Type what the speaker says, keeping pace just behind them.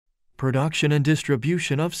Production and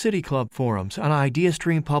distribution of City Club forums on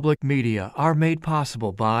IdeaStream Public Media are made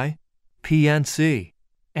possible by PNC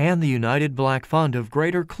and the United Black Fund of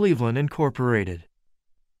Greater Cleveland, Incorporated.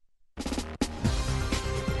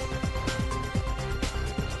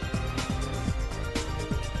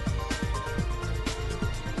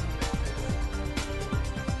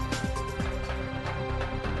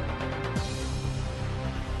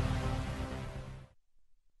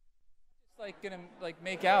 Gonna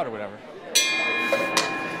make out or whatever.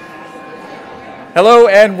 Hello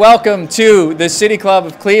and welcome to the City Club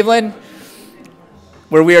of Cleveland,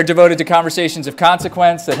 where we are devoted to conversations of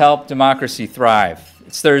consequence that help democracy thrive.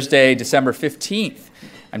 It's Thursday, December 15th.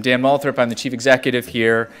 I'm Dan Moulthrop. I'm the Chief Executive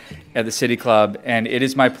here at the City Club, and it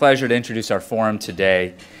is my pleasure to introduce our forum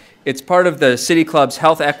today. It's part of the City Club's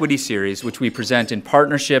Health Equity Series, which we present in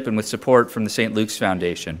partnership and with support from the St. Luke's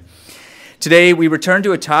Foundation. Today, we return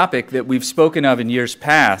to a topic that we've spoken of in years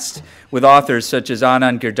past with authors such as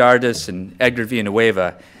Anand Giridharadas and Edgar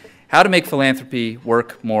Villanueva, how to make philanthropy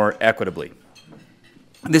work more equitably.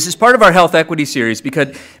 This is part of our Health Equity Series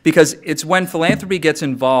because it's when philanthropy gets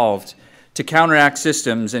involved to counteract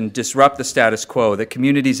systems and disrupt the status quo that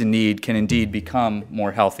communities in need can indeed become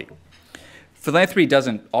more healthy. Philanthropy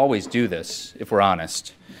doesn't always do this, if we're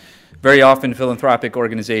honest. Very often, philanthropic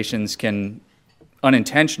organizations can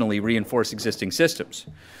unintentionally reinforce existing systems.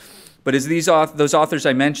 But as those authors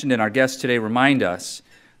I mentioned and our guests today remind us,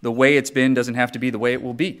 the way it's been doesn't have to be the way it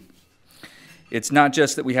will be. It's not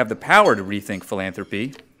just that we have the power to rethink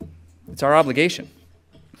philanthropy, it's our obligation.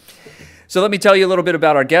 So let me tell you a little bit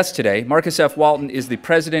about our guest today. Marcus F. Walton is the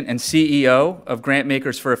President and CEO of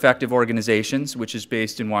Grantmakers for Effective Organizations, which is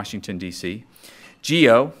based in Washington, D.C.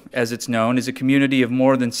 GEO, as it's known, is a community of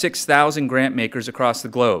more than 6,000 grantmakers across the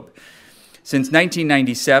globe. Since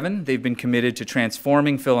 1997, they've been committed to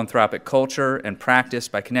transforming philanthropic culture and practice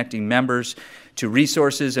by connecting members to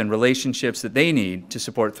resources and relationships that they need to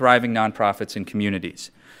support thriving nonprofits and communities.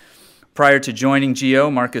 Prior to joining GEO,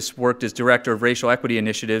 Marcus worked as Director of Racial Equity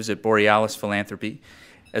Initiatives at Borealis Philanthropy,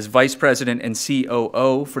 as Vice President and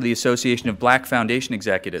COO for the Association of Black Foundation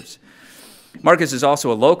Executives. Marcus is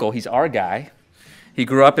also a local. He's our guy. He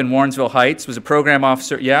grew up in Warrensville Heights, was a program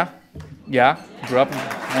officer. Yeah, grew up in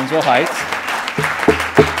Warrensville Heights.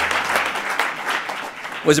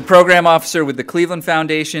 Was a program officer with the Cleveland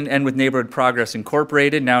Foundation and with Neighborhood Progress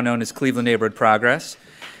Incorporated, now known as Cleveland Neighborhood Progress.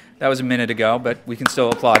 That was a minute ago, but we can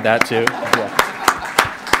still applaud that too. Yeah.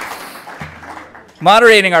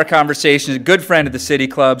 Moderating our conversation is a good friend of the City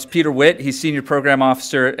Club's Peter Witt. He's Senior Program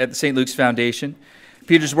Officer at the St. Luke's Foundation.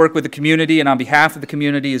 Peter's work with the community and on behalf of the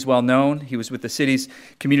community is well known. He was with the city's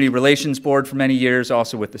Community Relations Board for many years,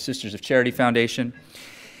 also with the Sisters of Charity Foundation.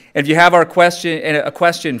 And if you have a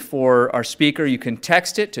question for our speaker, you can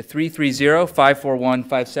text it to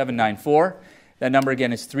 330-541-5794. That number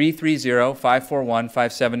again is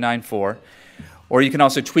 330-541-5794. Or you can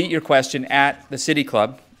also tweet your question at the City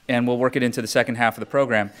Club, and we'll work it into the second half of the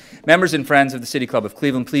program. Members and friends of the City Club of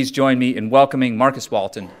Cleveland, please join me in welcoming Marcus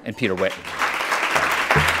Walton and Peter Witt.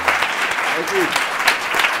 Thank you.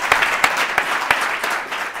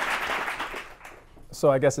 So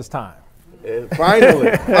I guess it's time.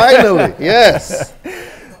 Finally, yes.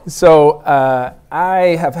 So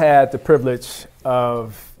I have had the privilege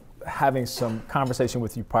of having some conversation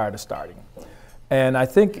with you prior to starting. And I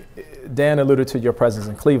think Dan alluded to your presence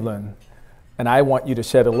in Cleveland, and I want you to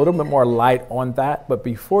shed a little bit more light on that. But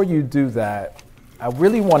before you do that, I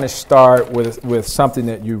really want to start with something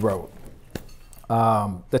that you wrote.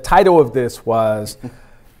 The title of this was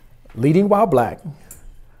Leading While Black,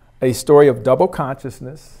 a story of double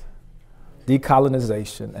consciousness,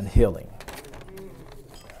 decolonization, and healing.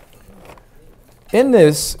 In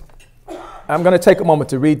this, I'm going to take a moment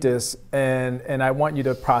to read this, and I want you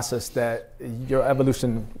to process that your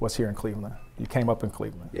evolution was here in Cleveland. You came up in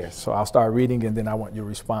Cleveland. Yes. So I'll start reading, and then I want you to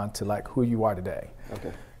respond to who you are today.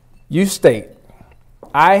 Okay. You state,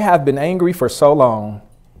 I have been angry for so long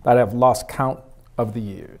that I have lost count of the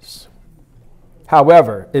years.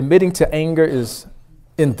 However, admitting to anger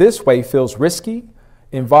in this way feels risky,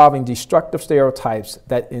 involving destructive stereotypes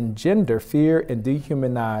that engender fear and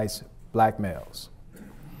dehumanize black males.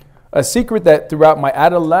 A secret that throughout my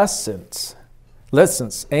adolescence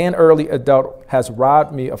and early adult has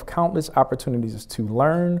robbed me of countless opportunities to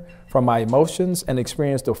learn from my emotions and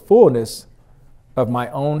experience the fullness of my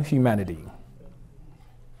own humanity.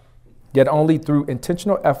 Yet only through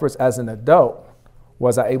intentional efforts as an adult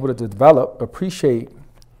was I able to develop appreciation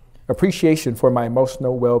for my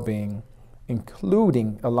emotional well-being,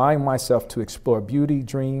 including allowing myself to explore beauty,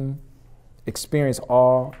 dream, experience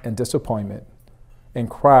awe and disappointment, and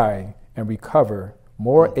cry and recover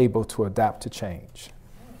more able to adapt to change.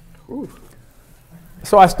 Ooh.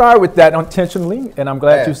 So I started with that intentionally, and I'm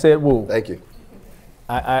glad you said woo. Thank you.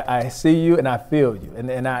 I see you and I feel you,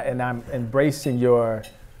 and I'm embracing your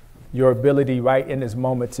ability right in this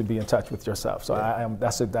moment to be in touch with yourself. So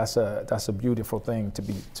that's a beautiful thing to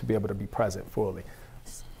be able to be present fully.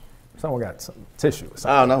 Someone got some tissue or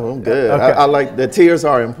something. Oh no, I'm good. Okay. I like the tears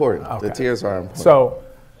are important. Okay. The tears are important.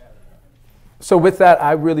 So with that,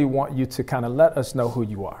 I really want you to kind of let us know who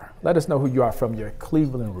you are. Let us know who you are from your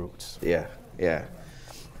Cleveland roots. Yeah.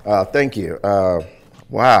 Thank you.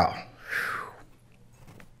 Wow.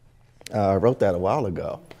 I wrote that a while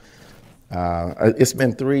ago. It's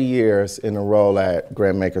been 3 years in a role at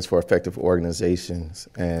Grantmakers for Effective Organizations.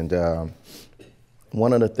 And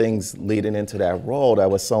one of the things leading into that role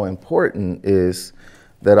that was so important is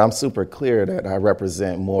that I'm super clear that I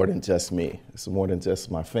represent more than just me. It's more than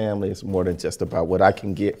just my family. It's more than just about what I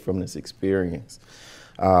can get from this experience.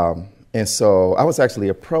 And so I was actually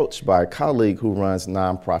approached by a colleague who runs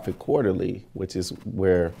Nonprofit Quarterly, which is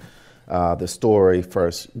where the story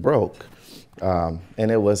first broke. And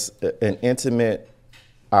it was an intimate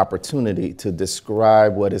opportunity to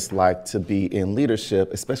describe what it's like to be in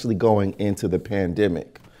leadership, especially going into the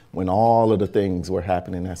pandemic, when all of the things were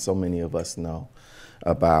happening that so many of us know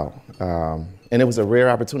about. And it was a rare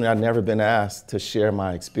opportunity. I'd never been asked to share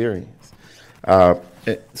my experience.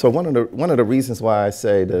 So one of the reasons why I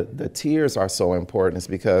say the tears are so important is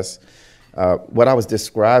because what I was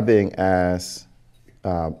describing as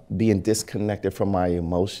being disconnected from my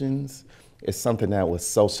emotions is something that was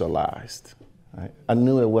socialized. Right? I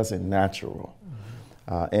knew it wasn't natural.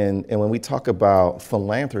 And when we talk about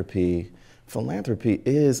philanthropy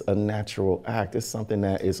is a natural act. It's something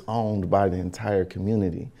that is owned by the entire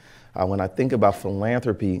community. When I think about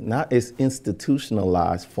philanthropy, not its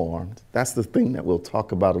institutionalized forms, that's the thing that we'll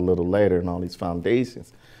talk about a little later in all these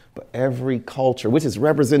foundations, but every culture, which is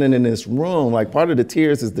represented in this room, like part of the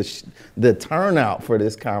tears is the turnout for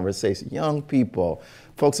this conversation. Young people,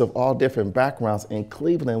 folks of all different backgrounds in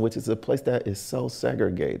Cleveland, which is a place that is so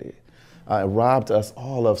segregated. It robbed us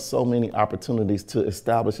all of so many opportunities to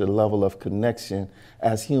establish a level of connection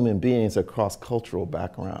as human beings across cultural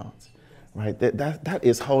backgrounds. Right, that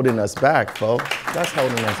is holding us back, folks. That's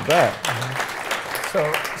holding us back. So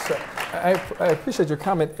I appreciate your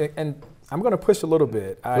comment, and I'm going to push a little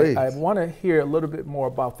bit. I want to hear a little bit more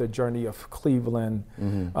about the journey of Cleveland,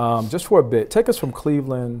 just for a bit. Take us from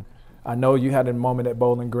Cleveland. I know you had a moment at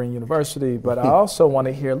Bowling Green University, but I also want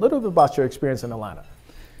to hear a little bit about your experience in Atlanta.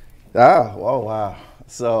 Wow.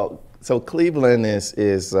 So Cleveland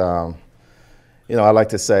is I like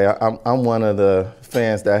to say I'm one of the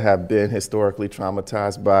fans that have been historically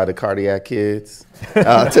traumatized by the cardiac kids.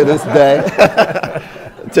 To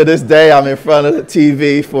this day, I'm in front of the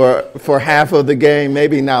TV for half of the game,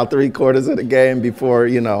 maybe now 3/4 of the game before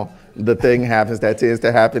the thing happens that tends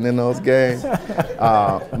to happen in those games.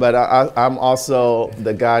 But I'm also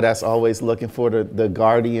the guy that's always looking for the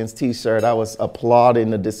Guardians t-shirt. I was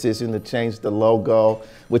applauding the decision to change the logo,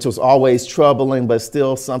 which was always troubling, but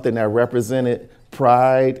still something that represented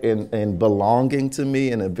pride and belonging to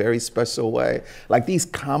me in a very special way. Like these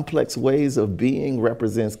complex ways of being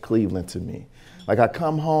represents Cleveland to me. Like I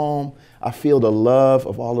come home, I feel the love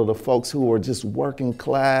of all of the folks who were just working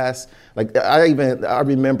class. Like I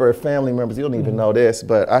remember family members, you don't even know this,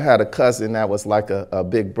 but I had a cousin that was like a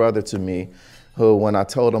big brother to me who, when I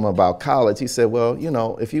told him about college, he said, well,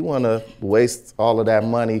 if you want to waste all of that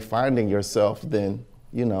money finding yourself, then,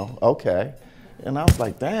 okay. And I was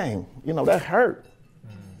like, dang, that hurt.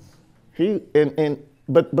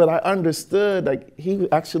 But I understood, like, he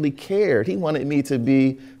actually cared. He wanted me to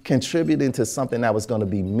be contributing to something that was going to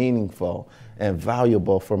be meaningful and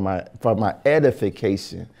valuable for my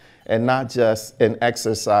edification, and not just an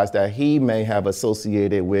exercise that he may have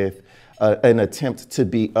associated with an attempt to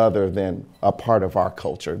be other than a part of our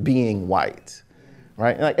culture, being white,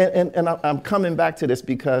 right? And I'm coming back to this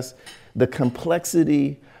because the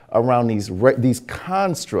complexity around these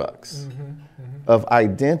constructs of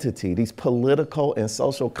identity, these political and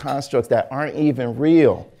social constructs that aren't even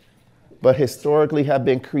real, but historically have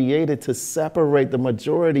been created to separate the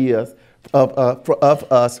majority of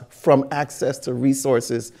us from access to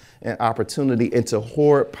resources and opportunity, and to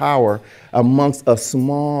hoard power amongst a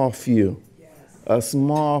small few. A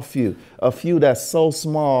few that's so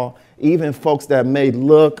small, even folks that may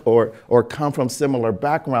look or come from similar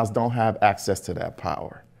backgrounds don't have access to that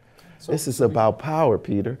power. So this is about power,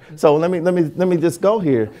 Peter. So let me just go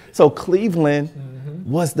here. So Cleveland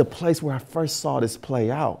was the place where I first saw this play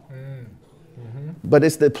out. But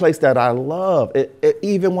it's the place that I love.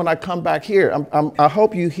 Even when I come back here, I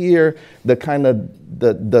hope you hear the kind of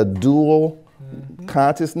the dual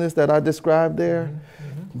consciousness that I described there,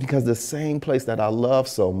 because the same place that I love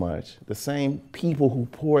so much, the same people who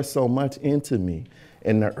poured so much into me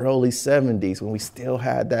in the early 70s when we still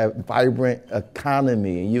had that vibrant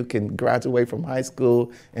economy and you can graduate from high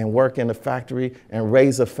school and work in a factory and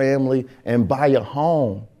raise a family and buy a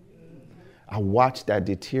home. I watched that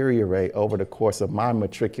deteriorate over the course of my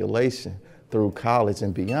matriculation through college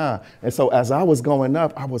and beyond. And so as I was going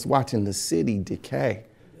up, I was watching the city decay.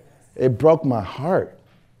 It broke my heart.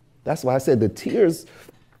 That's why I said the tears.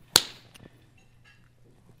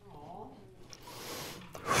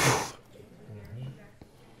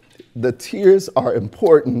 The tears are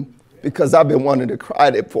important because I've been wanting to cry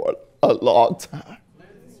it for a long time.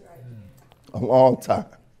 A long time.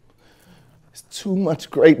 There's too much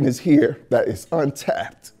greatness here that is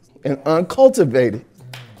untapped and uncultivated.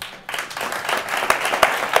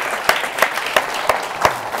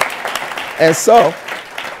 And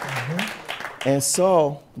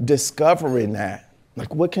so discovering that,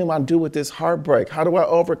 like, what can I do with this heartbreak? How do I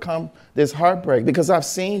overcome this heartbreak? Because I've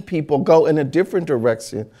seen people go in a different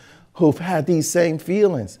direction who've had these same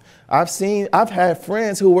feelings. I've had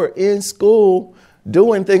friends who were in school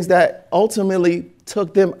doing things that ultimately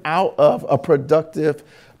took them out of a productive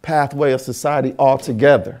pathway of society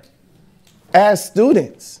altogether as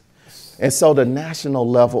students. And so the national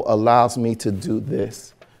level allows me to do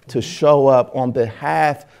this, to show up on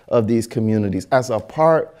behalf of these communities, as a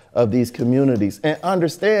part of these communities, and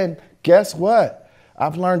understand, guess what?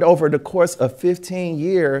 I've learned over the course of 15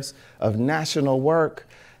 years of national work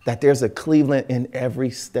that there's a Cleveland in every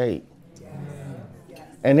state.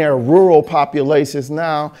 And there are rural populations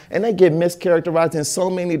now, and they get mischaracterized in so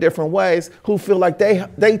many different ways, who feel like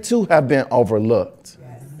they too have been overlooked.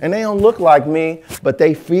 And they don't look like me, but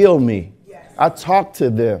they feel me. I talk to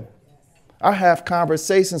them. I have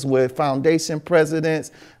conversations with foundation presidents.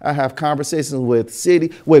 I have conversations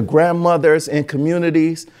with grandmothers in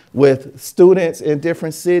communities, with students in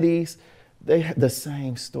different cities. They have the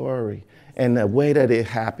same story. And the way that it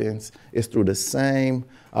happens is through the same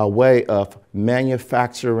way of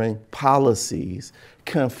manufacturing policies,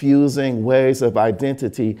 confusing ways of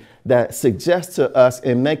identity that suggest to us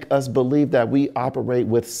and make us believe that we operate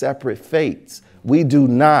with separate fates. We do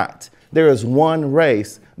not. There is one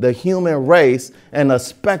race, the human race, and a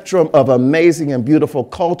spectrum of amazing and beautiful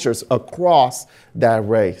cultures across that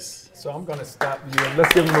race. So I'm going to stop you and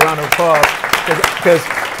let's give them a round of applause. Because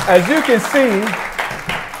as you can see,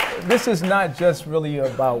 this is not just really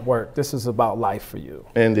about work. This is about life for you.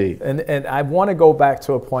 Indeed. And I want to go back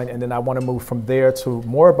to a point, and then I want to move from there to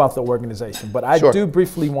more about the organization. But I do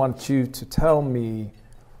briefly want you to tell me,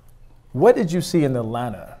 what did you see in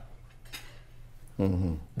Atlanta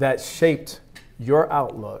that shaped your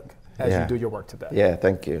outlook as you do your work today? Yeah,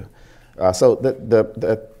 thank you. So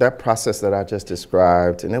that process that I just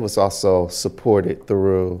described, and it was also supported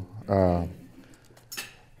through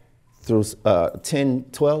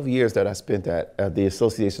 12 years that I spent at the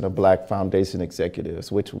Association of Black Foundation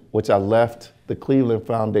Executives, which I left the Cleveland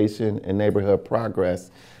Foundation and Neighborhood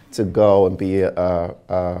Progress to go and be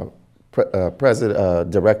a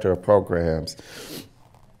director of programs.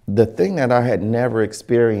 The thing that I had never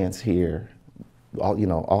experienced here,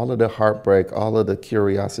 all of the heartbreak, all of the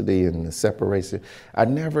curiosity and the separation, I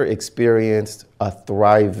never experienced a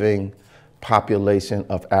thriving population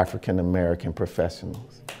of African American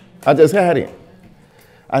professionals. I just had it.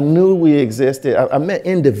 I knew we existed. I met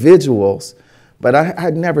individuals, but I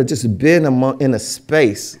had never just been in a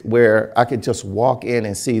space where I could just walk in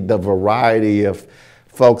and see the variety of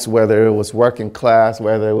folks, whether it was working class,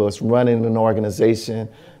 whether it was running an organization,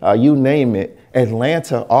 you name it.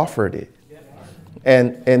 Atlanta offered it.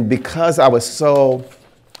 And because I was so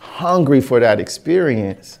hungry for that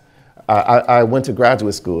experience, I went to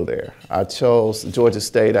graduate school there. I chose Georgia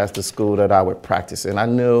State as the school that I would practice. And I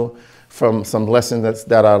knew from some lessons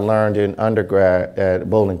that I learned in undergrad at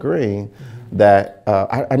Bowling Green that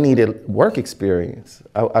I needed work experience.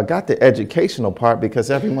 I got the educational part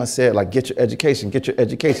because everyone said, like, get your education, get your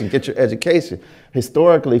education, get your education.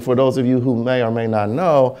 Historically, for those of you who may or may not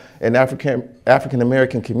know, in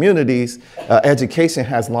African-American communities, education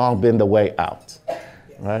has long been the way out.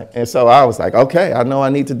 Right? And so I was like, okay, I know I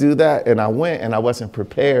need to do that. And I went, and I wasn't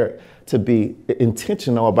prepared to be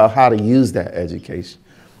intentional about how to use that education.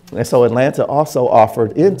 And so Atlanta also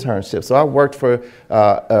offered internships. So I worked for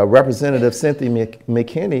Representative Cynthia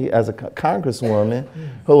McKinney as a congresswoman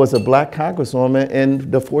who was a Black congresswoman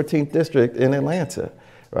in the 14th district in Atlanta.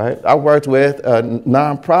 Right? I worked with a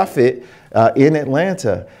nonprofit in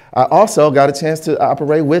Atlanta. I also got a chance to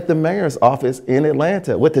operate with the mayor's office in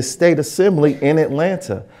Atlanta, with the state assembly in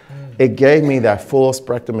Atlanta. It gave me that full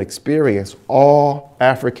spectrum experience, all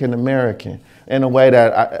African American, in a way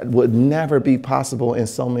that would never be possible in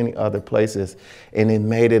so many other places. And it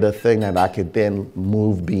made it a thing that I could then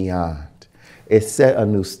move beyond. It set a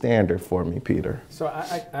new standard for me, Peter. So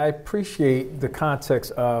I appreciate the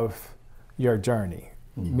context of your journey,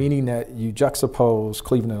 meaning that you juxtapose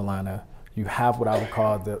Cleveland and Atlanta. You have what I would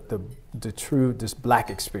call the true, this Black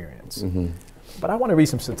experience. But I want to read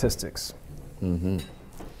some statistics.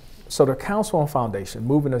 So the Council on Foundation,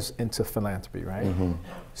 moving us into philanthropy, right,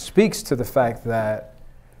 speaks to the fact that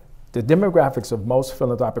the demographics of most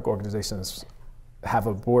philanthropic organizations have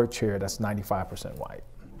a board chair that's 95% white.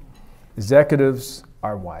 Executives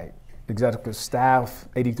are white. Executive staff,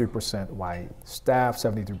 83% white. Staff,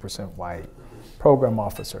 73% white. Program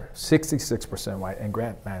officer, 66% white. And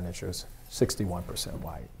grant managers, 61%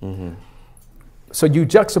 white. So you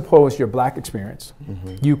juxtapose your Black experience.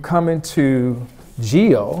 You come into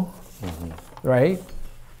GEO, right?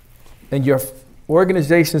 And your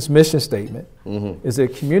organization's mission statement is a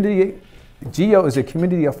community, GEO is a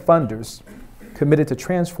community of funders committed to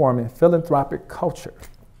transforming philanthropic culture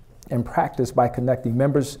and practice by connecting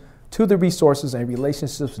members to the resources and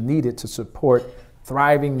relationships needed to support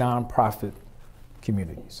thriving nonprofit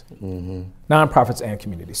communities, nonprofits and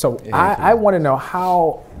communities. So I want to know,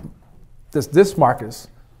 how does this Marcus,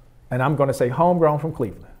 and I'm going to say homegrown from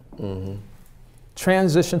Cleveland,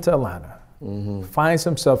 transition to Atlanta, finds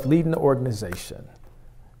himself leading the organization,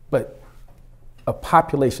 but a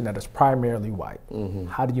population that is primarily white.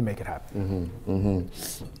 How do you make it happen?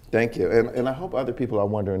 Thank you. And I hope other people are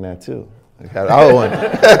wondering that too.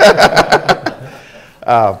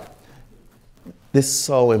 This is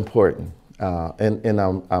so important. And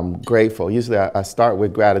I'm grateful. Usually I start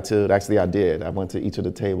with gratitude. Actually, I did. I went to each of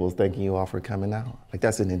the tables thanking you all for coming out. Like,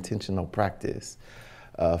 that's an intentional practice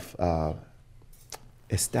of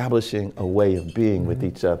establishing a way of being with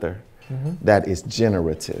each other that is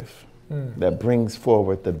generative, that brings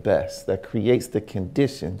forward the best, that creates the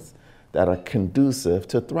conditions that are conducive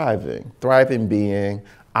to thriving. Thriving being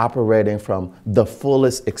operating from the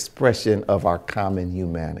fullest expression of our common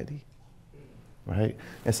humanity, right?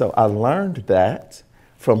 And so I learned that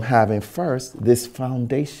from having first this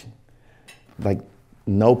foundation, like,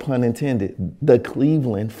 no pun intended, the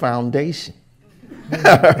Cleveland Foundation.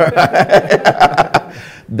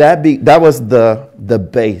 That was the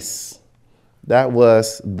base. That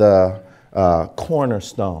was the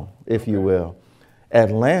cornerstone, if you will.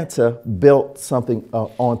 Atlanta built something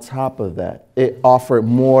on top of that. It offered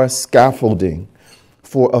more scaffolding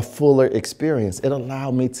for a fuller experience. It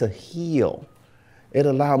allowed me to heal. It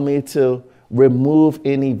allowed me to remove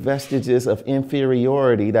any vestiges of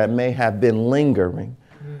inferiority that may have been lingering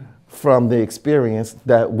from the experience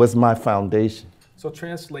that was my foundation. So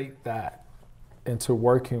translate that into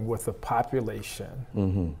working with a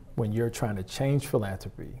population when you're trying to change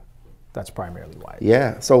philanthropy that's primarily white.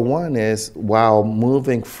 Yeah, so one is, while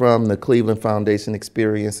moving from the Cleveland Foundation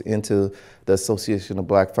experience into the Association of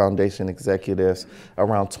Black Foundation Executives,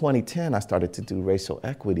 around 2010, I started to do racial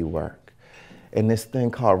equity work. And this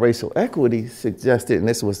thing called racial equity suggested, and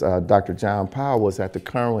this was Dr. John Powell was at the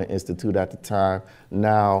Kerwin Institute at the time,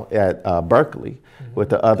 now at Berkeley, with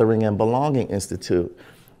the Othering and Belonging Institute.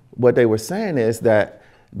 What they were saying is that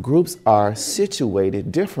groups are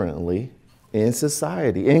situated differently in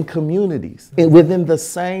society, in communities, and within the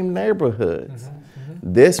same neighborhoods.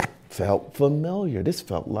 This felt familiar. This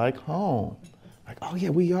felt like home. Like, oh yeah,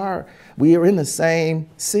 we are in the same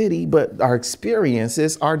city, but our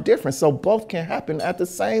experiences are different. So both can happen at the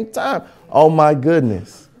same time. Oh my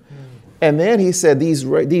goodness. And then he said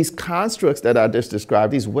these constructs that I just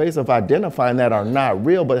described, these ways of identifying that are not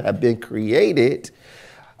real but have been created,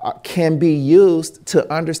 can be used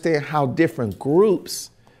to understand how different groups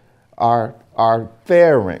are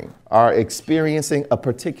faring, are experiencing a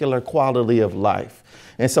particular quality of life.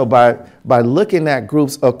 And so by looking at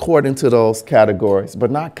groups according to those categories,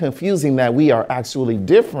 but not confusing that we are actually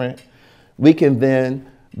different, we can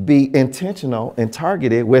then be intentional and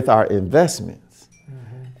targeted with our investments.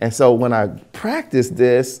 And so when I practiced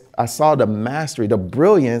this, I saw the mastery, the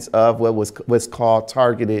brilliance of what's called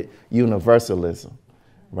targeted universalism,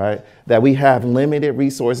 right? That we have limited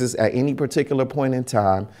resources at any particular point in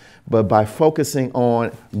time, but by focusing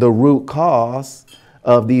on the root cause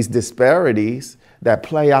of these disparities that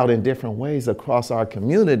play out in different ways across our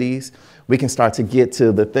communities, we can start to get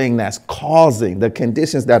to the thing that's causing the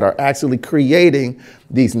conditions that are actually creating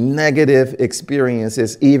these negative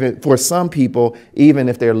experiences, even for some people, even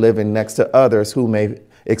if they're living next to others who may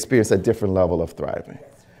experience a different level of thriving,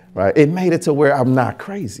 right? It made it to where I'm not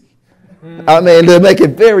crazy. I mean, to make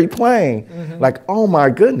it very plain, like, oh my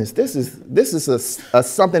goodness, this is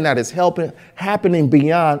something that is happening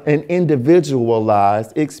beyond an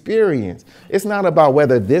individualized experience. It's not about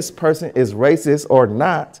whether this person is racist or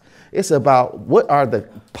not. It's about what are the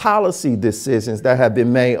policy decisions that have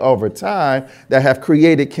been made over time that have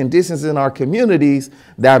created conditions in our communities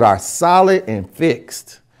that are solid and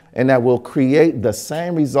fixed, and that will create the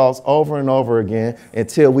same results over and over again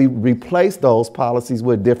until we replace those policies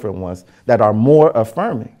with different ones that are more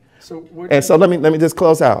affirming. So let me just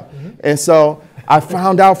close out. And so I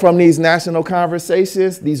found out from these national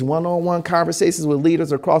conversations, these one-on-one conversations with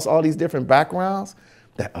leaders across all these different backgrounds,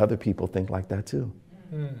 that other people think like that too.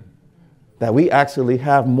 That we actually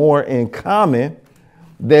have more in common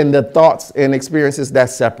than the thoughts and experiences that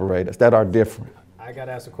separate us, that are different. I got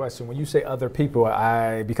to ask a question. When you say other people,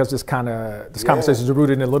 because this conversation is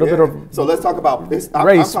rooted in a little bit of So let's talk about this.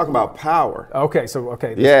 I'm talking about power. Okay.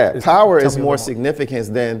 Power is more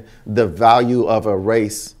significant than the value of a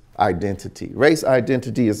race identity. Race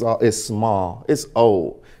identity is small, it's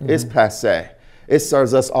old, it's passé. It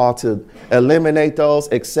serves us all to eliminate those,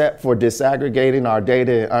 except for disaggregating our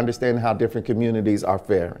data and understanding how different communities are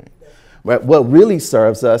faring. But what really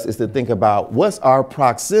serves us is to think about what's our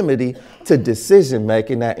proximity to decision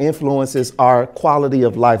making that influences our quality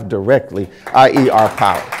of life directly, i.e. our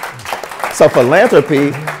power. So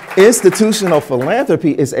philanthropy, institutional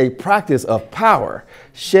philanthropy, is a practice of power,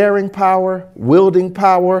 sharing power, wielding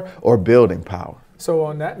power, or building power. So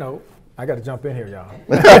on that note, I got to jump in here, y'all.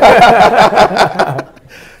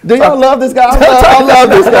 Do y'all love this guy? I love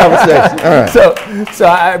this conversation. All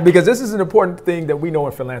right. Because this is an important thing that we know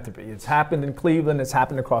in philanthropy. It's happened in Cleveland. It's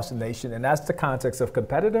happened across the nation. And that's the context of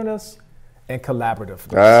competitiveness and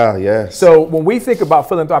collaborativeness. Ah, yes. So when we think about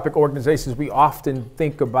philanthropic organizations, we often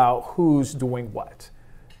think about who's doing what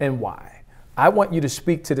and why. I want you to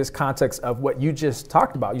speak to this context of what you just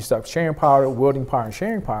talked about. You start sharing power, wielding power, and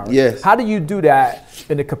sharing power. Yes. How do you do that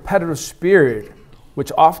in a competitive spirit,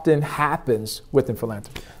 which often happens within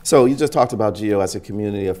philanthropy? So you just talked about GEO as a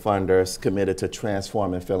community of funders committed to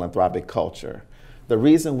transforming philanthropic culture. The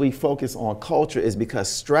reason we focus on culture is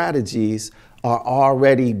because strategies are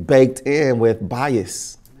already baked in with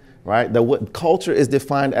bias, right? Culture is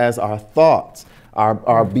defined as our thoughts,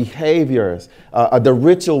 our behaviors, the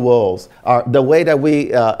rituals, the way that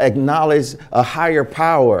we acknowledge a higher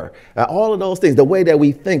power, all of those things, the way that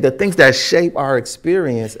we think, the things that shape our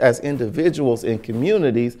experience as individuals in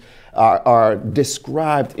communities are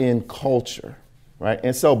described in culture, right?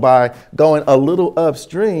 And so by going a little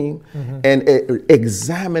upstream and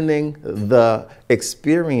examining the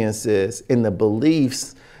experiences and the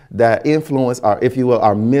beliefs that influence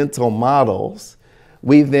our mental models,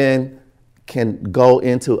 we then can go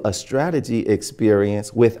into a strategy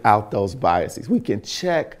experience without those biases. We can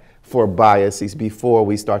check for biases before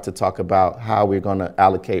we start to talk about how we're going to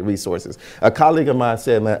allocate resources. A colleague of mine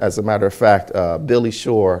said, as a matter of fact, Billy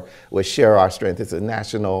Shore with Share Our Strength. It's a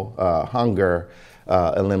national hunger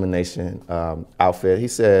elimination outfit. He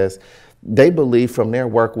says they believe from their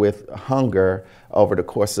work with hunger over the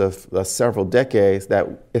course of several decades that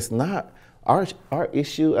it's not our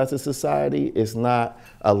issue as a society is not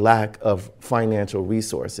a lack of financial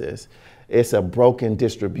resources. It's a broken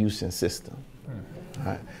distribution system.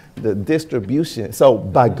 Right? The distribution. So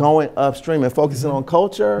by going upstream and focusing on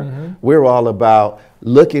culture, we're all about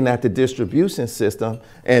looking at the distribution system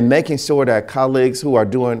and making sure that colleagues who are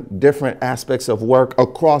doing different aspects of work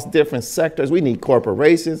across different sectors, we need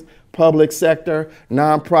corporations, public sector,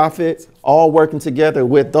 nonprofits, all working together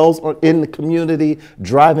with those in the community,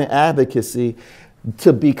 driving advocacy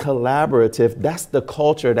to be collaborative. That's the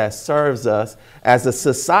culture that serves us as a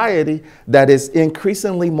society that is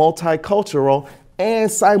increasingly multicultural and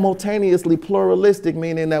simultaneously pluralistic,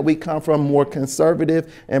 meaning that we come from more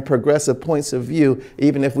conservative and progressive points of view,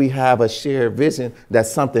 even if we have a shared vision that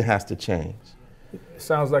something has to change.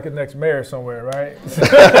 Sounds like a next mayor somewhere, right?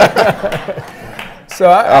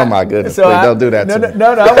 Oh my goodness, please don't do that to me.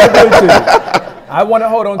 No, I won't do it to you. I want to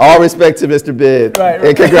hold on to all respect to Mr. Bidd,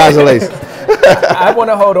 and congratulations. I want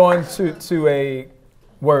to hold on to a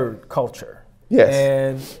word, culture.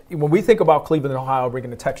 Yes. And when we think about Cleveland and Ohio, bringing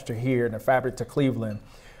the texture here and the fabric to Cleveland,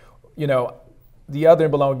 the Other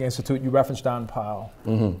and Belonging Institute, you referenced Don Powell,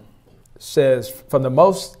 says from the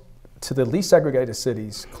most to the least segregated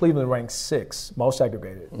cities, Cleveland ranks 6th, most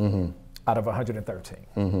segregated, out of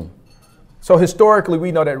 113. So historically,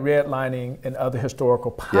 we know that redlining and other historical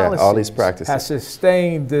policies all these practices has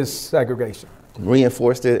sustained this segregation.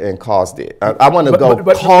 Reinforced it and caused it. I want to go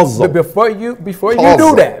causal. But before you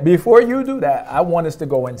do that, I want us to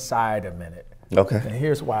go inside a minute. Okay. And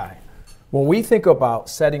here's why. When we think about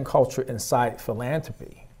setting culture inside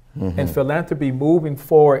philanthropy, and philanthropy moving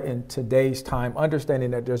forward in today's time,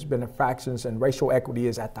 understanding that there's been fractions and racial equity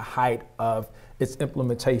is at the height of its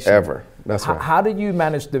implementation. Ever. That's right. How do you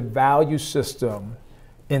manage the value system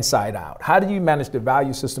inside out? How do you manage the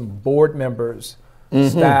value system, board members,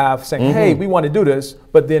 staff saying, hey, we want to do this,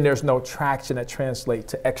 but then there's no traction that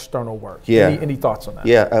translates to external work? Yeah. Any thoughts on that?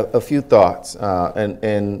 Yeah, a few thoughts.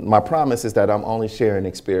 And my promise is that I'm only sharing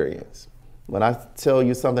experience. When I tell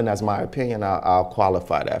you something that's my opinion, I'll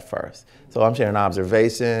qualify that first. So I'm sharing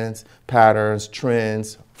observations, patterns,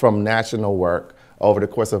 trends from national work over the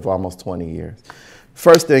course of almost 20 years.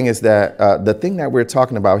 First thing is that the thing that we're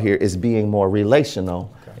talking about here is being more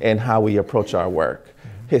relational in how we approach our work.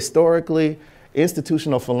 Historically,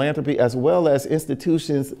 institutional philanthropy, as well as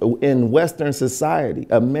institutions in Western society,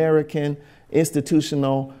 American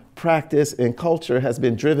institutional practice and culture has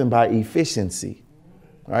been driven by efficiency.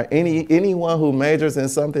 Right? Anyone who majors in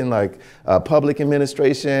something like public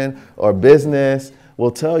administration or business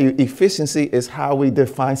will tell you efficiency is how we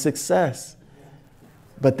define success.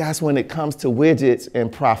 But that's when it comes to widgets and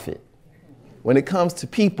profit. When it comes to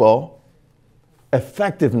people,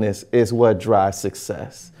 effectiveness is what drives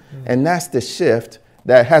success. And that's the shift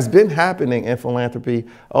that has been happening in philanthropy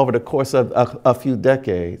over the course of a few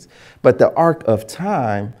decades. But the arc of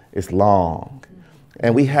time is long.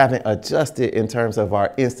 And we haven't adjusted in terms of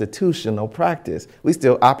our institutional practice. We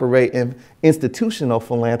still operate in institutional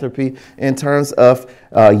philanthropy in terms of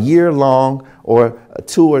year-long or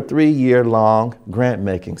 2 or 3 year-long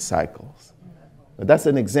grant-making cycles. That's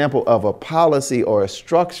an example of a policy or a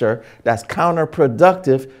structure that's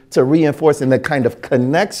counterproductive to reinforcing the kind of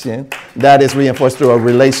connection that is reinforced through a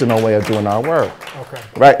relational way of doing our work. Okay.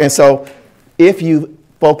 Right? And so if you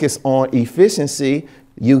focus on efficiency,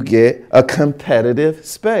 you get a competitive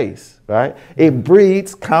space, right? It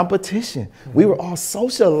breeds competition. We were all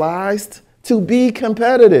socialized to be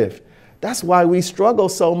competitive. That's why we struggle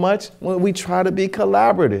so much when we try to be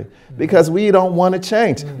collaborative, because we don't want to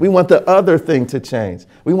change. We want the other thing to change.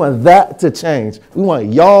 We want that to change. We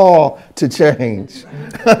want y'all to change.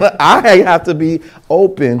 I have to be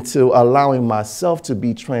open to allowing myself to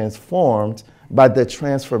be transformed by the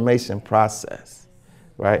transformation process.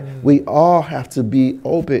 Right? We all have to be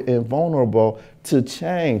open and vulnerable to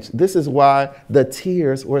change. This is why the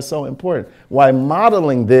tiers were so important. Why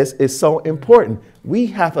modeling this is so important. We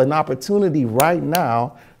have an opportunity right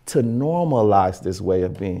now to normalize this way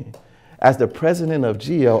of being. As the president of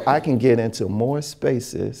GEO, I can get into more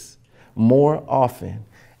spaces more often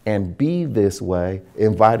and be this way,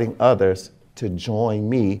 inviting others to join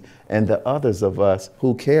me and the others of us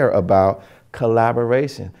who care about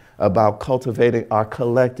collaboration, about cultivating our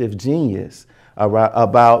collective genius,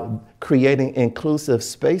 about creating inclusive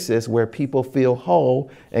spaces where people feel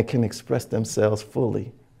whole and can express themselves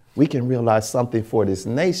fully. We can realize something for this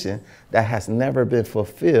nation that has never been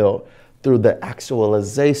fulfilled through the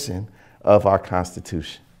actualization of our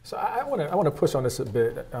Constitution. So I want to push on this a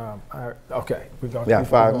bit. Okay, we're going. Yeah,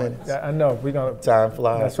 5 minutes. Yeah, I know we're going. Time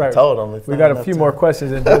flies. That's right. I told them. We got a few more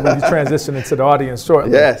questions, and then we'll be transitioning to the audience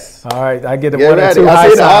shortly. Yes. All right. I get a Get one ready. or two I high see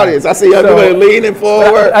the signs. audience. I see everybody leaning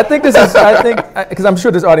forward. I think this is. I think because I'm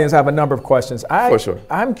sure this audience have a number of questions. For sure.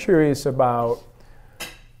 I'm curious about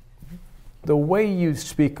the way you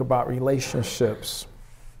speak about relationships,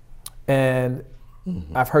 and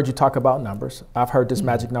I've heard you talk about numbers. I've heard this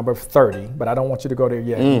magic number of 30, but I don't want you to go there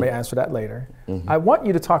yet. You may answer that later. I want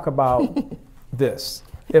you to talk about this.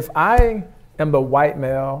 If I am the white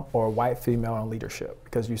male or white female in leadership,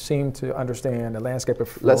 because you seem to understand the landscape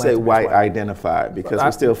of Let's say white identified, because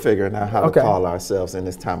we're still figuring out how to call ourselves in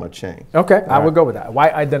this time of change. Okay, I would go with that.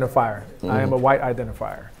 White identifier. I am a white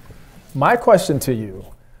identifier. My question to you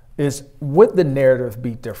is, would the narrative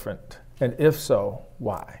be different? And if so,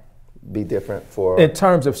 why? Be different for? In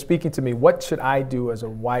terms of speaking to me, what should I do as a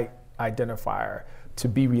white identifier to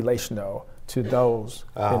be relational to those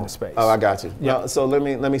in the space? Oh, I got you. Yeah. No, so let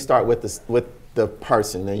me start with this, with the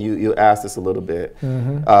person, and you asked this a little bit.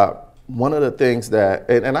 One of the things that,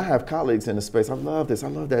 and I have colleagues in the space. I love this. I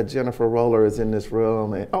love that Jennifer Roller is in this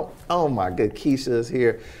room, and oh my good, Keisha is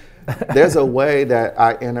here. There's a way that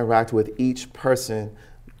I interact with each person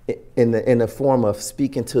in the form of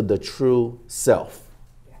speaking to the true self.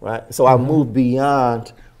 Right? So I move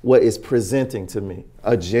beyond what is presenting to me,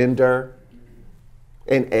 a gender,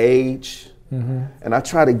 an age, and I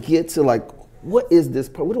try to get to like, what is this?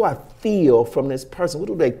 What do I feel from this person? What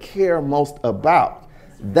do they care most about?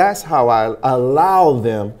 That's how I allow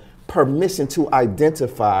them permission to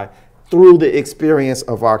identify through the experience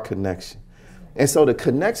of our connection. And so the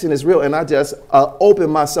connection is real, and I just open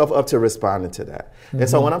myself up to responding to that. And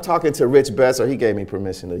so when I'm talking to Rich Besser, he gave me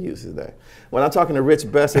permission to use his name. When I'm talking to Rich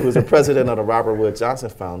Besser, who's the president of the Robert Wood Johnson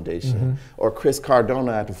Foundation, or Chris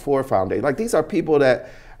Cardona at the Ford Foundation, like these are people that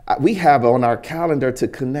we have on our calendar to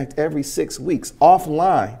connect every 6 weeks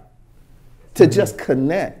offline, to just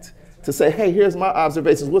connect, to say, hey, here's my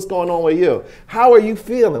observations. What's going on with you? How are you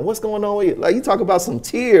feeling? What's going on with you? Like you talk about some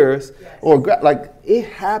tears, or like it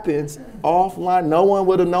happens offline. No one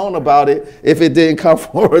would have known about it if it didn't come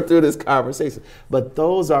forward through this conversation. But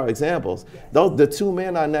those are examples. The two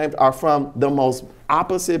men I named are from the most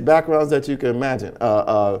opposite backgrounds that you can imagine.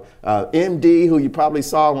 MD, who you probably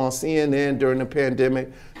saw on CNN during the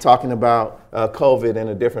pandemic, talking about COVID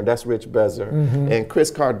and that's Rich Besser. And Chris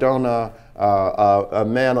Cardona, a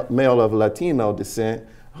male of Latino descent,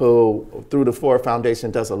 who through the Ford Foundation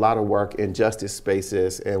does a lot of work in justice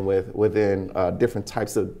spaces and within different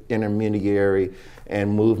types of intermediary and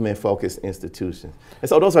movement-focused institutions. And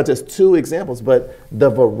so those are just two examples, but the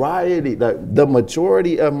variety, the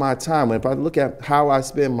majority of my time, if I look at how I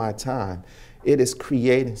spend my time, it is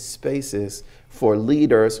creating spaces for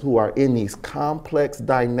leaders who are in these complex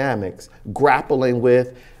dynamics, grappling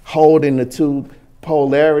with, holding the two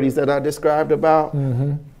polarities that I described about.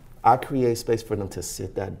 I create space for them to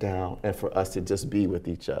sit that down and for us to just be with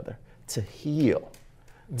each other, to heal,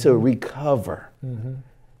 to recover,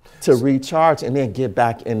 to recharge, and then get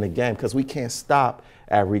back in the game, because we can't stop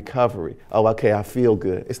at recovery. Oh, okay, I feel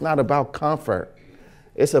good. It's not about comfort.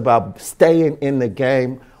 It's about staying in the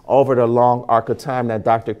game over the long arc of time that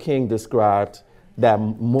Dr. King described, that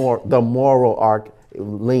the moral arc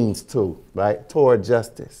leans to, right, toward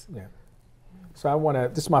justice. Yeah. So I want to,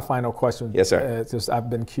 this is my final question. Yes, sir. I've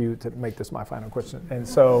been cued to make this my final question. And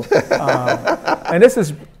so, and this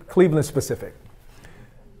is Cleveland specific,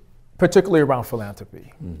 particularly around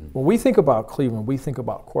philanthropy. When we think about Cleveland, we think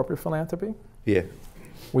about corporate philanthropy. Yeah.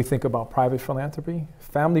 We think about private philanthropy,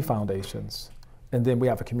 family foundations, and then we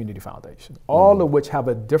have a community foundation, all of which have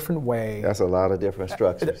a different way. That's a lot of different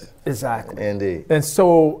structures. Exactly. Indeed. And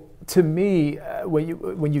so to me,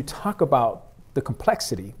 when you talk about the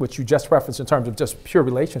complexity, which you just referenced in terms of just pure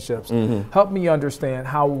relationships, help me understand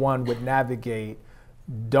how one would navigate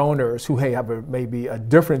donors who have maybe a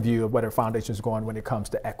different view of where their foundation is going when it comes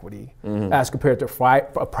to equity, as compared to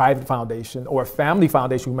a private foundation or a family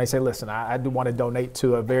foundation who may say, listen, I do want to donate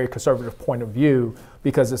to a very conservative point of view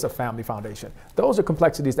because it's a family foundation. Those are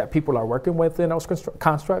complexities that people are working with in those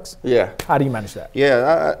constructs. Yeah. How do you manage that?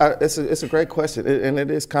 Yeah, it's a great question, and it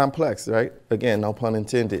is complex, right? Again, no pun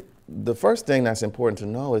intended. The first thing that's important to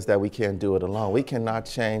know is that we can't do it alone. We cannot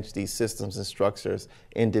change these systems and structures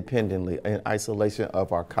independently, in isolation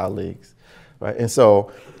of our colleagues, right? And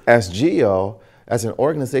so as GEO, as an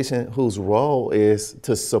organization whose role is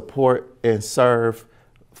to support and serve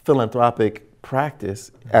philanthropic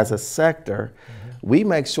practice as a sector, we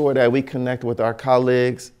make sure that we connect with our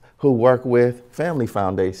colleagues who work with family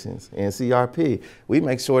foundations, NCRP. We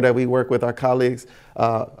make sure that we work with our colleagues,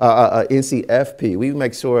 NCFP. We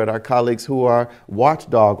make sure that our colleagues who are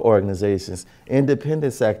watchdog organizations,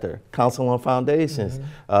 independent sector, Council on Foundations,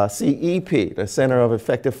 CEP, the Center of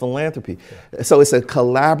Effective Philanthropy. So it's a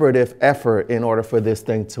collaborative effort in order for this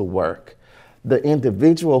thing to work. The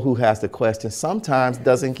individual who has the question sometimes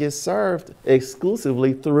doesn't get served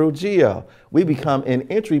exclusively through GEO. We become an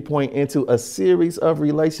entry point into a series of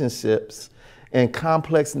relationships and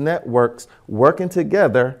complex networks working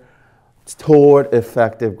together toward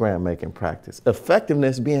effective grant-making practice.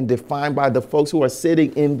 Effectiveness being defined by the folks who are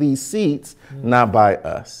sitting in these seats, not by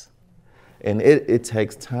us. And it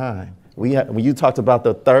takes time. When you talked about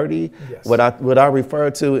the 30, yes. What I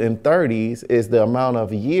refer to in 30s is the amount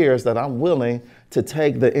of years that I'm willing to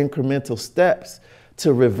take the incremental steps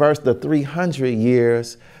to reverse the 300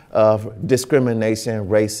 years of discrimination,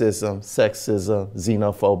 racism, sexism,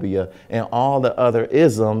 xenophobia, and all the other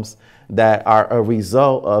isms that are a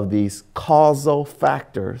result of these causal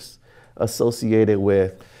factors associated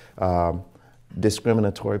with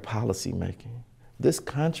discriminatory policymaking. This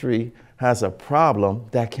country has a problem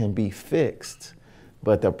that can be fixed.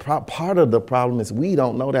 But the part of the problem is we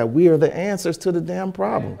don't know that we are the answers to the damn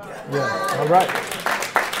problem. Yeah, all right.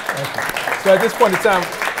 Okay. So at this point in time,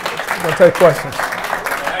 I'm going to take questions.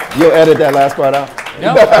 You'll edit that last part out?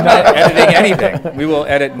 No, I'm not editing anything. We will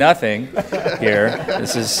edit nothing here.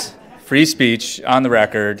 This is free speech on the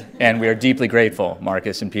record, and we are deeply grateful,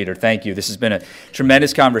 Marcus and Peter. Thank you. This has been a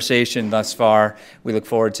tremendous conversation thus far. We look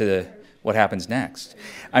forward to the what happens next.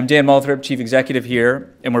 I'm Dan Moulthrop, Chief Executive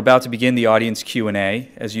here, and we're about to begin the audience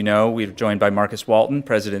Q&A. As you know, we're joined by Marcus Walton,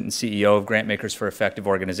 President and CEO of Grantmakers for Effective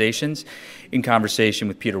Organizations, in conversation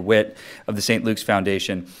with Peter Witt of the St. Luke's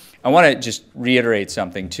Foundation. I want to just reiterate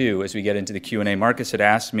something, too, as we get into the Q&A. Marcus had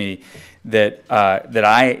asked me that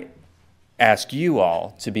I ask you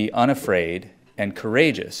all to be unafraid and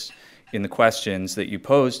courageous in the questions that you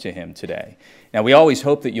pose to him today. Now, we always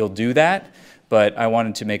hope that you'll do that, but I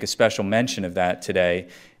wanted to make a special mention of that today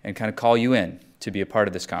and kind of call you in to be a part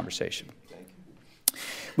of this conversation.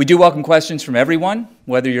 We do welcome questions from everyone,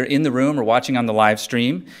 whether you're in the room or watching on the live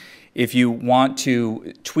stream. If you want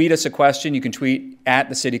to tweet us a question, you can tweet at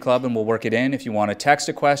the City Club and we'll work it in. If you want to text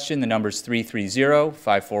a question, the number's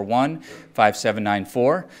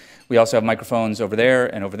 330-541-5794. We also have microphones over there,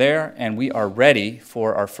 and we are ready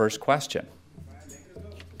for our first question.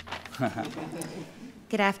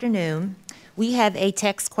 Good afternoon. We have a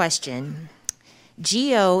text question.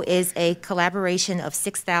 GEO is a collaboration of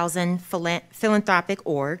 6,000 philanthropic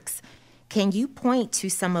orgs. Can you point to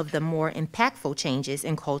some of the more impactful changes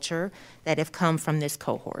in culture that have come from this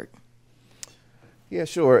cohort? Yeah,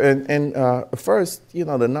 sure. And first,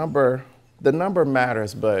 the number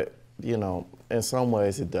matters, but in some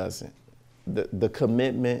ways it doesn't. The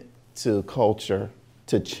commitment to culture,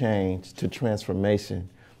 to change, to transformation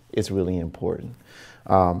is really important.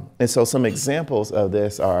 And so some examples of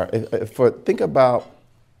this are, think about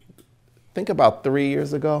 3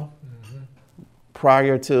 years ago,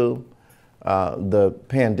 prior to the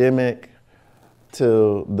pandemic,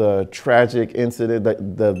 to the tragic incident,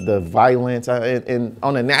 the violence. And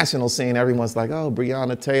on the national scene, everyone's like, oh,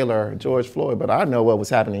 Breonna Taylor, George Floyd, but I know what was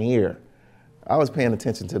happening here. I was paying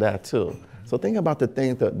attention to that too. So think about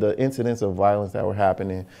the incidents of violence that were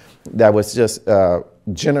happening that was just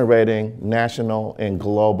generating national and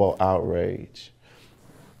global outrage.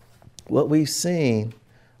 What we've seen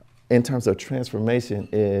in terms of transformation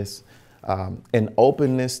is an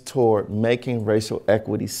openness toward making racial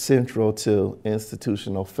equity central to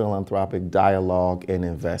institutional philanthropic dialogue and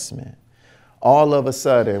investment. All of a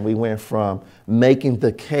sudden, we went from making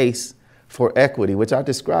the case for equity, which I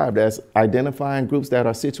described as identifying groups that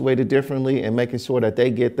are situated differently and making sure that they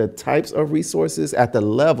get the types of resources at the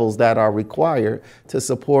levels that are required to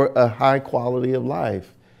support a high quality of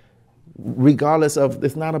life. Regardless of,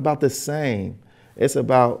 it's not about the same, it's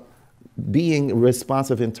about being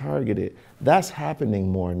responsive and targeted. That's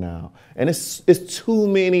happening more now. And it's too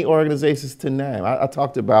many organizations to name. I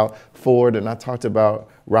talked about Ford and I talked about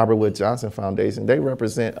Robert Wood Johnson Foundation. They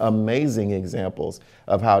represent amazing examples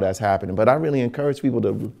of how that's happening. But I really encourage people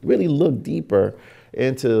to really look deeper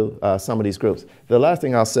into some of these groups. The last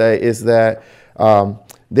thing I'll say is that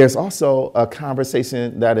there's also a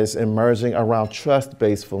conversation that is emerging around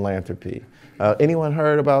trust-based philanthropy. Anyone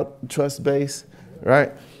heard about trust-based,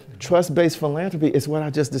 right? Trust-based philanthropy is what I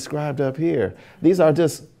just described up here. These are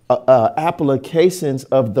just applications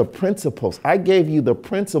of the principles. I gave you the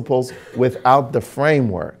principles without the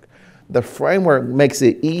framework. The framework makes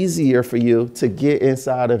it easier for you to get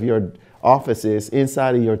inside of your offices,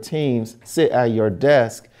 inside of your teams, sit at your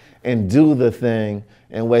desk, and do the thing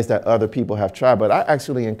in ways that other people have tried. But I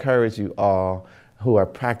actually encourage you all who are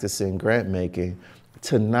practicing grant making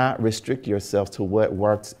to not restrict yourself to what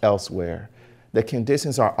works elsewhere. The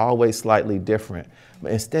conditions are always slightly different,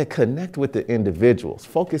 but instead connect with the individuals.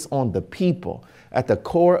 Focus on the people. At the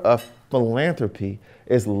core of philanthropy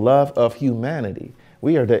is love of humanity.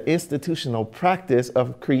 We are the institutional practice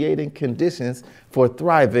of creating conditions for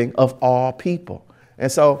thriving of all people. And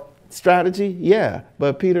so strategy, yeah,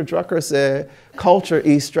 but Peter Drucker said culture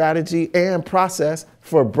is strategy and process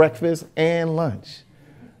for breakfast and lunch.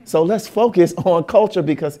 So let's focus on culture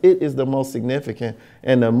because it is the most significant,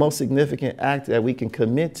 and the most significant act that we can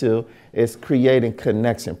commit to is creating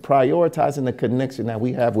connection, prioritizing the connection that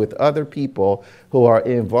we have with other people who are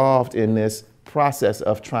involved in this process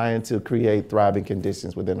of trying to create thriving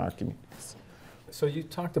conditions within our communities. So you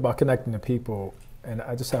talked about connecting to people, and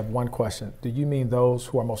I just have one question. Do you mean those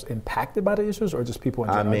who are most impacted by the issues or just people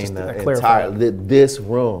in general? I mean this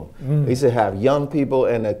room. We should have young people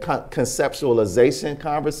and the conceptualization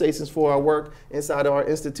conversations for our work inside of our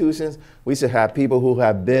institutions. We should have people who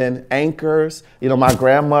have been anchors. You know, my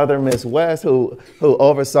grandmother, Miss West, who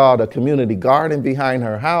oversaw the community garden behind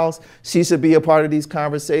her house. She should be a part of these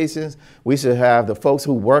conversations. We should have the folks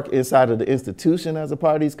who work inside of the institution as a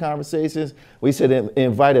part of these conversations. We should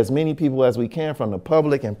invite as many people as we can from the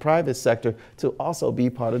public and private sector to also be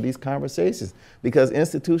part of these conversations, because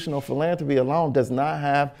institutional philanthropy alone does not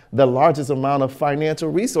have the largest amount of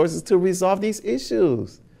financial resources to resolve these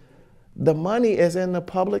issues. The money is in the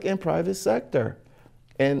public and private sector.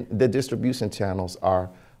 and the distribution channels are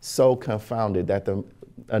so confounded that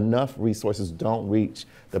enough resources don't reach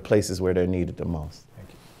the places where they're needed the most. Thank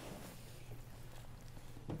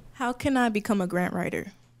you. How can I become a grant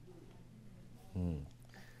writer?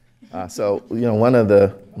 So, one of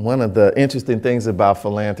the interesting things about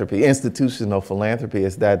philanthropy, institutional philanthropy,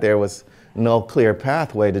 is that there was no clear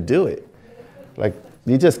pathway to do it. Like,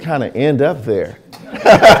 you just kind of end up there.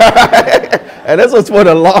 And this was for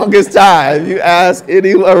the longest time. You ask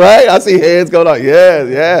anyone, right? I see hands going up.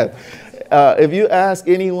 Yes. If you ask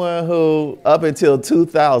anyone who, up until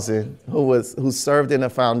 2000, who served in a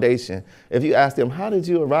foundation, if you ask them, how did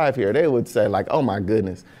you arrive here? They would say, like, oh my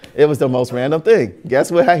goodness, it was the most random thing.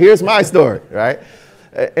 Guess what? Here's my story, right?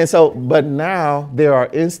 And so, but now there are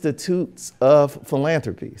institutes of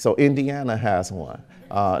philanthropy. So Indiana has one.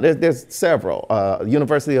 There's several.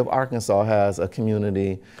 University of Arkansas has a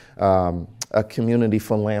community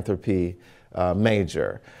philanthropy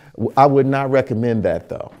major. I would not recommend that,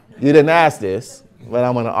 though. You didn't ask this, but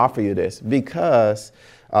I'm going to offer you this, because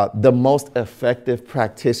the most effective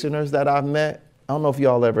practitioners that I've met, I don't know if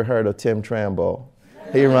y'all ever heard of Tim Trambo.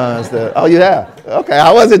 He runs oh, you have? Okay,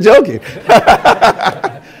 I wasn't joking.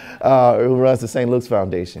 Who runs the St. Luke's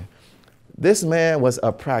Foundation. This man was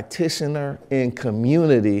a practitioner in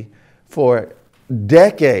community for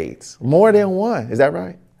decades, more than one. Is that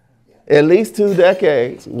right? At least 2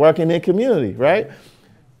 decades working in community, right?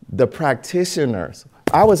 The practitioners.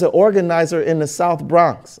 I was an organizer in the South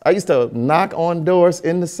Bronx. I used to knock on doors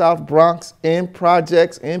in the South Bronx, in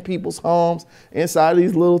projects, in people's homes, inside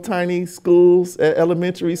these little tiny schools,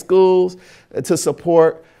 elementary schools, to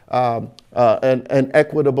support an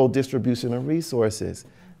equitable distribution of resources.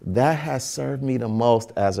 That has served me the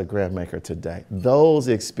most as a grant maker today. Those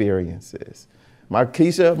experiences.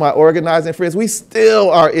 Markeisha, my organizing friends, we still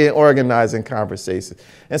are in organizing conversations.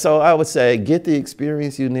 And so I would say, get the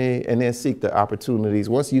experience you need and then seek the opportunities.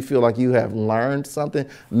 Once you feel like you have learned something,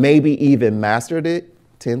 maybe even mastered it,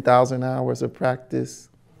 10,000 hours of practice,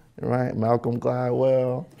 right? Malcolm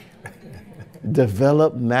Gladwell.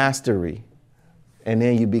 Develop mastery, and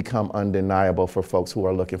then you become undeniable for folks who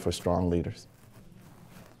are looking for strong leaders.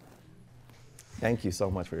 Thank you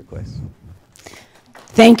so much for your question.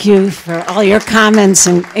 Thank you for all your comments,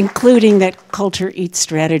 and including that culture eats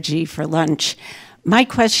strategy for lunch. My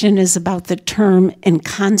question is about the term and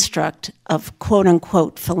construct of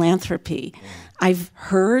quote-unquote philanthropy. I've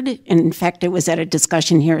heard, and in fact it was at a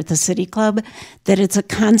discussion here at the City Club, that it's a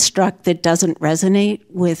construct that doesn't resonate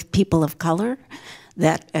with people of color,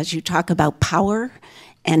 that as you talk about power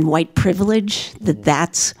and white privilege,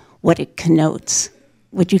 that's what it connotes.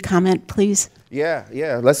 Would you comment, please? Yeah,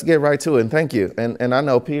 let's get right to it, and thank you. And I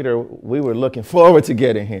know, Peter, we were looking forward to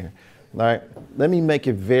getting here. All right, let me make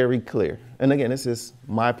it very clear. And again, this is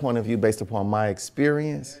my point of view based upon my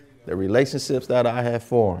experience, the relationships that I have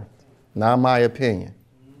formed, not my opinion.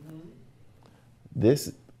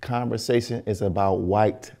 This conversation is about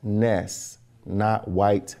whiteness, not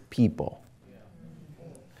white people.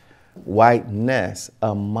 Whiteness,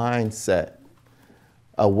 a mindset,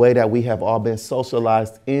 a way that we have all been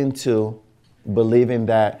socialized into believing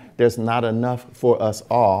that there's not enough for us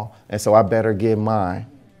all, and so I better get mine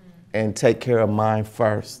and take care of mine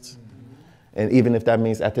first. And even if that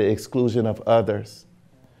means at the exclusion of others.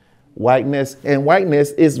 Whiteness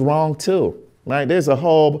is wrong too, right? There's a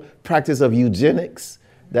whole practice of eugenics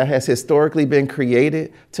that has historically been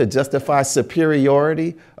created to justify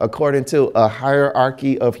superiority according to a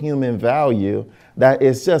hierarchy of human value that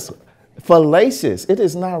is just fallacious. It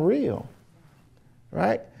is not real,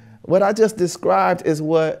 right? What I just described is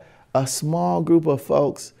what a small group of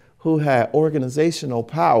folks who had organizational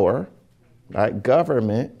power, right,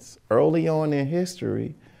 governments early on in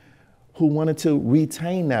history, who wanted to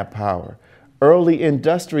retain that power. Early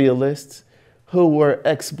industrialists who were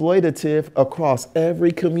exploitative across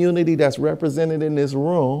every community that's represented in this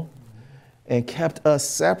room and kept us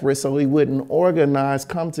separate so we wouldn't organize,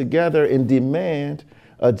 come together, and demand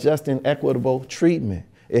a just and equitable treatment.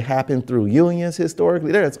 It happened through unions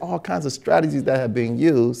historically. There's all kinds of strategies that have been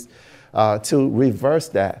used to reverse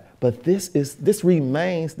that. But this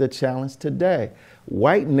remains the challenge today.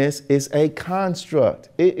 Whiteness is a construct.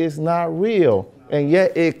 It is not real, and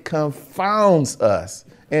yet it confounds us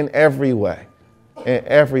in every way. In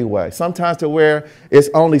every way. Sometimes to where it's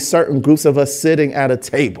only certain groups of us sitting at a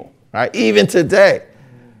table, right? Even today.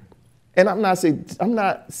 And I'm not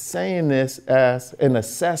saying this as an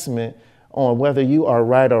assessment on whether you are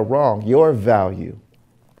right or wrong, your value.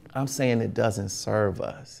 I'm saying it doesn't serve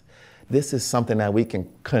us. This is something that we can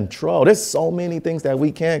control. There's so many things that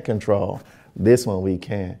we can't control. This one we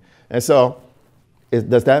can. And so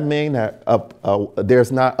Does that mean that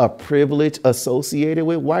there's not a privilege associated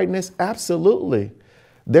with whiteness? Absolutely.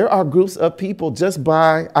 There are groups of people just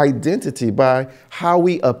by identity, by how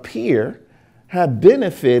we appear, have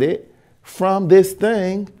benefited from this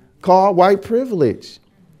thing called white privilege.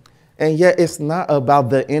 And yet it's not about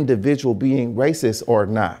the individual being racist or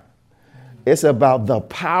not. It's about the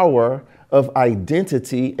power of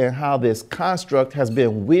identity and how this construct has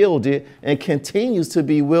been wielded and continues to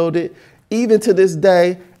be wielded even to this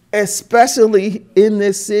day, especially in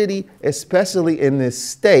this city, especially in this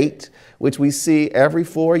state, which we see every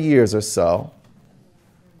 4 years or so,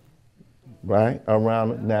 right,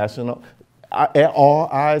 around national, all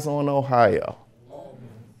eyes on Ohio.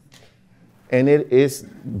 And it is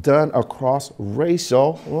done across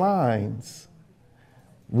racial lines.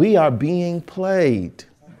 We are being played.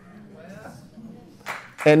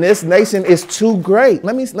 And this nation is too great.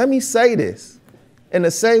 Let me say this. In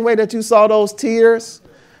the same way that you saw those tears,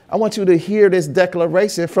 I want you to hear this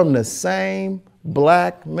declaration from the same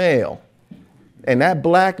black male. And that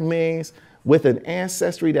black means with an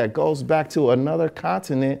ancestry that goes back to another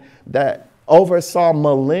continent that oversaw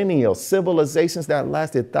millennial civilizations that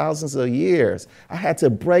lasted thousands of years. I had to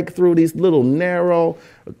break through these little narrow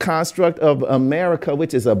construct of America,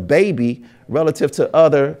 which is a baby relative to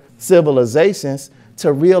other civilizations,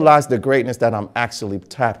 to realize the greatness that I'm actually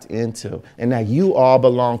tapped into and that you all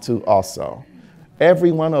belong to also.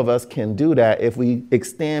 Every one of us can do that if we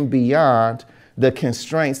extend beyond the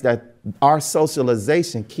constraints that our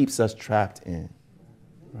socialization keeps us trapped in.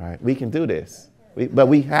 Right? We can do this, but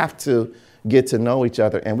we have to get to know each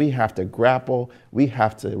other, and we have to grapple. We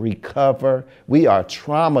have to recover. We are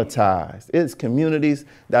traumatized. It's communities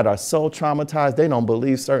that are so traumatized, they don't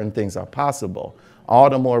believe certain things are possible. All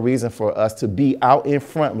the more reason for us to be out in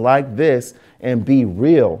front like this and be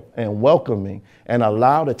real and welcoming and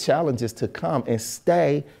allow the challenges to come and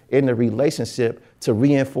stay in the relationship to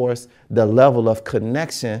reinforce the level of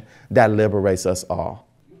connection that liberates us all.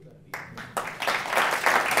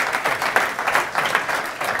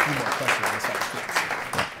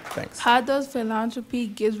 Thanks. How does philanthropy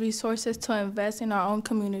give resources to invest in our own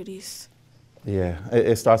communities? Yeah,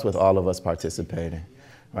 it starts with all of us participating,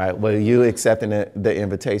 right? Well, you accepting the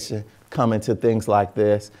invitation, coming to things like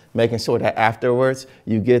this, making sure that afterwards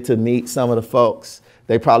you get to meet some of the folks.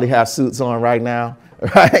 They probably have suits on right now,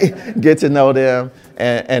 right? Get to know them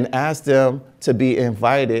and ask them to be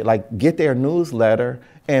invited, like get their newsletter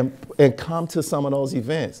and come to some of those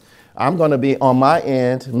events. I'm going to be on my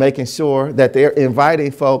end making sure that they're inviting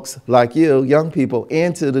folks like you, young people,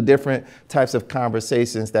 into the different types of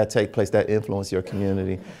conversations that take place that influence your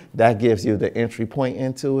community. That gives you the entry point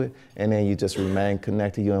into it, and then you just remain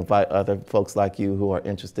connected. You invite other folks like you who are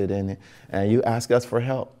interested in it, and you ask us for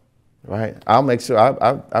help, right? I'll make sure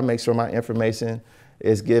I make sure my information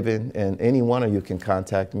is given, and any one of you can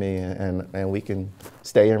contact me, and we can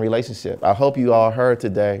stay in relationship. I hope you all heard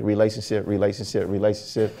today, relationship, relationship,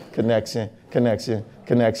 relationship, connection, connection,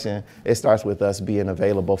 connection. It starts with us being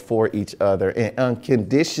available for each other and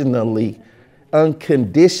unconditionally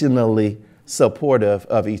supportive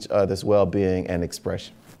of each other's well-being and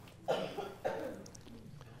expression.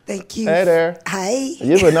 Thank you. Hey there. Hi.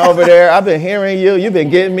 You've been over there. I've been hearing you. You've been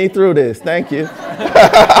getting me through this. Thank you.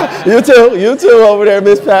 You too over there,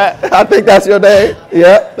 Miss Pat. I think that's your name.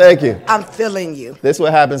 Yeah, thank you. I'm feeling you. This is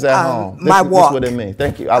what happens at home. My walk. This is what it means.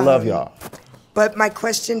 Thank you. I love y'all. But my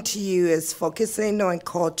question to you is focusing on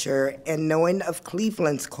culture and knowing of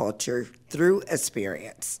Cleveland's culture through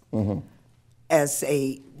experience. Mm-hmm. As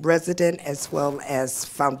a resident as well as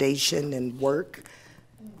foundation and work,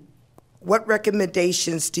 what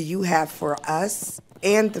recommendations do you have for us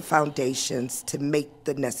and the foundations to make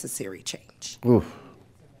the necessary change? Oof.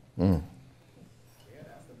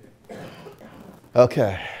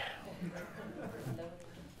 Okay.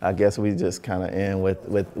 I guess we just kind of end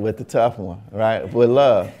with the tough one, right? With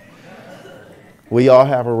love. We all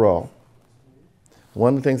have a role.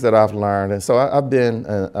 One of the things that I've learned, and so I've been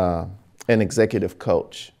an executive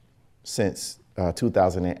coach since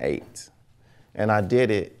 2008, and I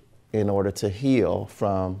did it in order to heal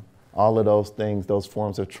from all of those things, those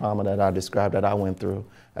forms of trauma that I described that I went through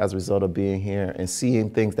as a result of being here and seeing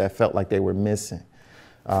things that felt like they were missing.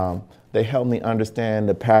 They helped me understand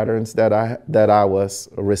the patterns that I was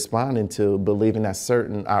responding to, believing that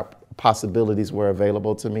certain possibilities were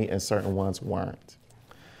available to me and certain ones weren't.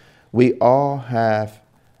 We all have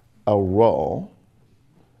a role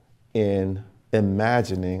in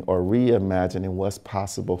imagining or reimagining what's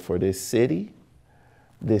possible for this city,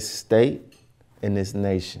 this state, and this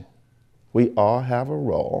nation. We all have a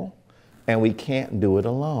role, and we can't do it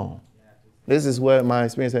alone. This is what my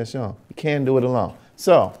experience has shown. You can't do it alone.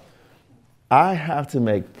 So I have to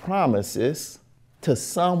make promises to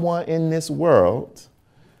someone in this world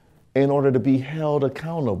in order to be held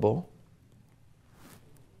accountable,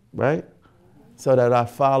 right? So that I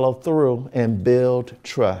follow through and build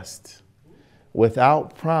trust.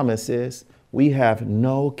 Without promises, we have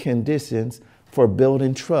no conditions for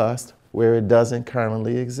building trust where it doesn't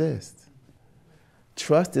currently exist.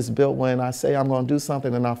 Trust is built when I say I'm going to do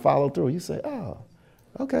something and I follow through. You say, oh,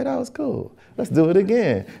 okay, that was cool. Let's do it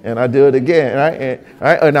again. And I do it again, right?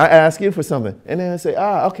 And I ask you for something. And then I say,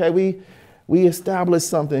 okay, we established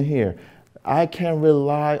something here. I can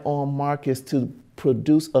rely on Marcus to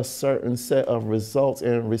produce a certain set of results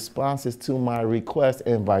and responses to my request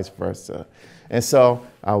and vice versa. And so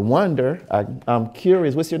I wonder, I'm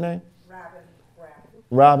curious, what's your name?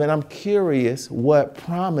 Robin, I'm curious what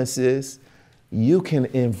promises you can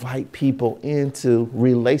invite people into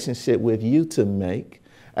relationship with you to make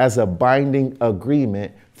as a binding agreement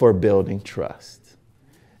for building trust.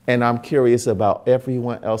 And I'm curious about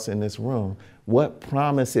everyone else in this room. What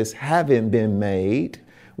promises haven't been made?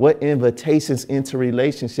 What invitations into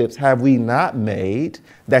relationships have we not made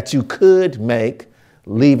that you could make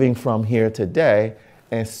leaving from here today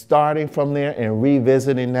and starting from there and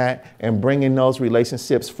revisiting that and bringing those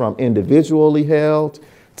relationships from individually held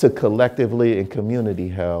to collectively and community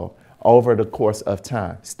held over the course of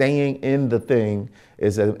time. Staying in the thing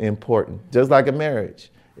is important. Just like a marriage.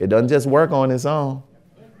 It doesn't just work on its own,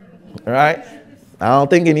 right? I don't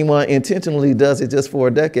think anyone intentionally does it just for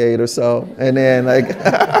a decade or so. And then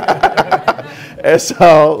and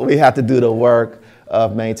so we have to do the work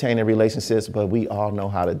of maintaining relationships, but we all know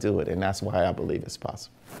how to do it. And that's why I believe it's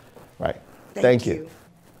possible, right? Thank you.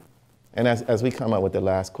 And as we come up with the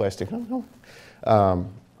last question,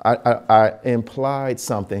 I implied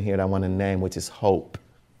something here that I want to name, which is hope.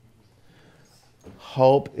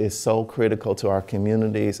 Hope is so critical to our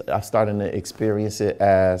communities. I'm starting to experience it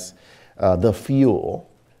as the fuel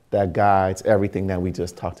that guides everything that we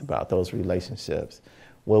just talked about, those relationships.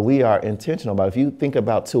 Well, we are intentional about, if you think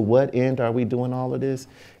about to what end are we doing all of this,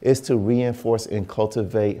 is to reinforce and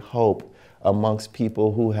cultivate hope amongst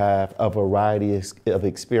people who have a variety of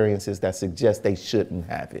experiences that suggest they shouldn't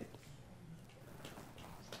have it.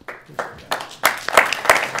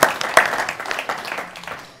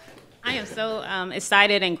 I am so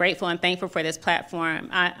excited and grateful and thankful for this platform.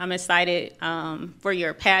 I'm excited for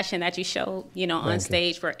your passion that you show, on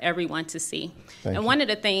stage for everyone to see. And one of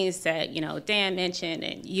the things that, Dan mentioned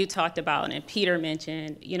and you talked about and Peter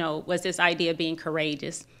mentioned, was this idea of being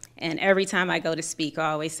courageous. And every time I go to speak,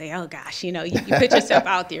 I always say, oh, gosh, you put yourself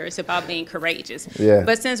out there. It's about being courageous. Yeah.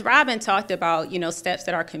 But since Robin talked about, steps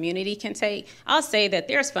that our community can take, I'll say that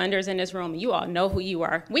there's funders in this room. You all know who you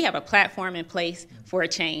are. We have a platform in place for a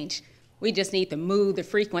change. We just need to move the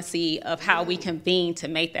frequency of how we convene to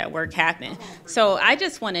make that work happen. So I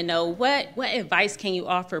just want to know what advice can you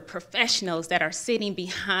offer professionals that are sitting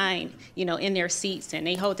behind, in their seats and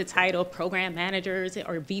they hold the title of program managers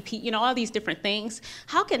or VP, all these different things.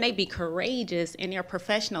 How can they be courageous in their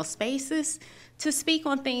professional spaces to speak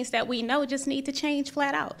on things that we know just need to change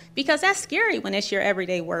flat out? Because that's scary when it's your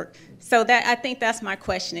everyday work. So I think that's my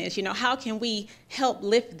question is, how can we help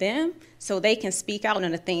lift them so they can speak out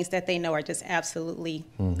on the things that they know are just absolutely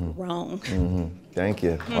wrong? Thank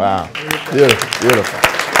you. Wow. Beautiful.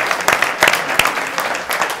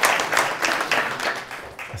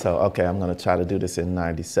 So, okay, I'm going to try to do this in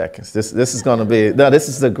 90 seconds. This is going to be, this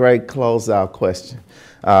is a great closeout question.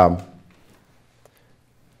 The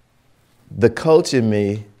coach in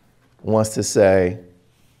me wants to say,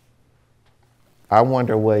 I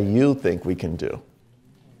wonder what you think we can do.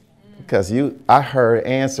 Because I heard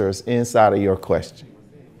answers inside of your question,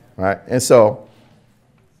 right? And so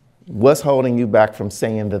what's holding you back from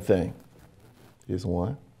saying the thing? Here's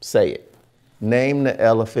one, say it. Name the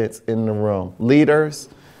elephants in the room. Leaders,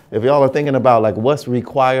 if y'all are thinking about what's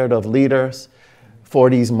required of leaders for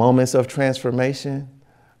these moments of transformation,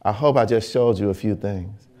 I hope I just showed you a few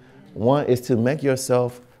things. One is to make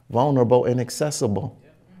yourself vulnerable and accessible.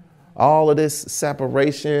 All of this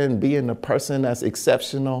separation, being the person that's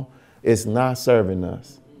exceptional, is not serving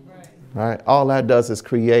us. Right? All that does is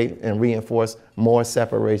create and reinforce more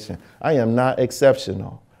separation. I am not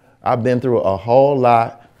exceptional. I've been through a whole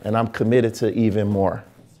lot, and I'm committed to even more.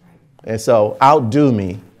 And so outdo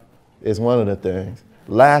me is one of the things.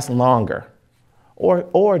 Last longer.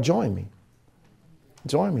 Or join me.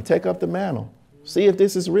 Join me. Take up the mantle. See if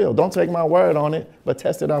this is real. Don't take my word on it, but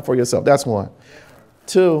test it out for yourself. That's one.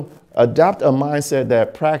 Two, adopt a mindset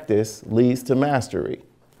that practice leads to mastery.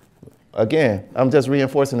 Again, I'm just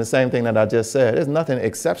reinforcing the same thing that I just said. There's nothing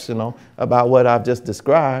exceptional about what I've just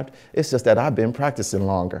described. It's just that I've been practicing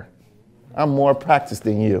longer. I'm more practiced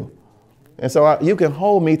than you. And so you can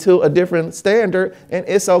hold me to a different standard, and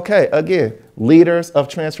it's okay. Again, leaders of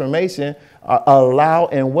transformation allow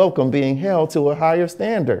and welcome being held to a higher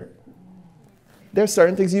standard. There's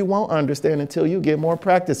certain things you won't understand until you get more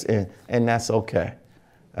practice in, and that's okay.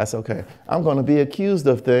 That's okay. I'm going to be accused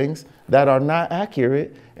of things that are not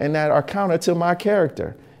accurate and that are counter to my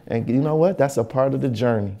character. And you know what? That's a part of the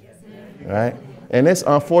journey, right? And it's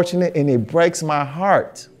unfortunate, and it breaks my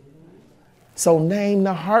heart. So name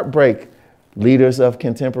the heartbreak. Leaders of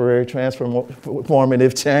contemporary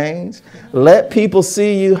transformative change. Let people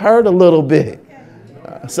see you hurt a little bit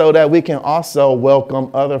so that we can also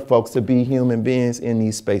welcome other folks to be human beings in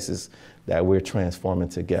these spaces that we're transforming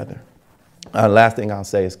together. Last thing I'll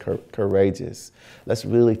say is courageous. Let's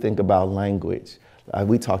really think about language.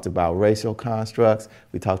 We talked about racial constructs.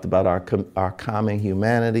 We talked about our common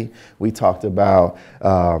humanity. We talked about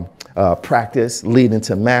practice leading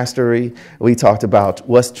to mastery. We talked about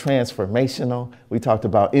what's transformational. We talked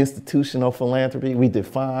about institutional philanthropy. We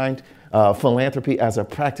defined philanthropy as a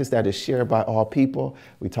practice that is shared by all people.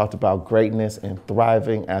 We talked about greatness and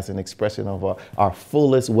thriving as an expression of our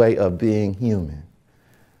fullest way of being human.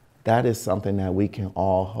 That is something that we can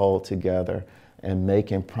all hold together and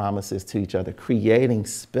making promises to each other, creating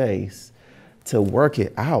space to work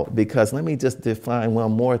it out. Because let me just define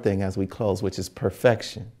one more thing as we close, which is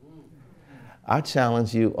perfection. I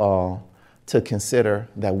challenge you all to consider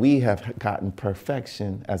that we have gotten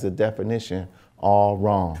perfection as a definition all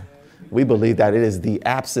wrong. We believe that it is the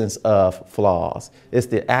absence of flaws. It's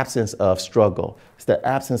the absence of struggle. It's the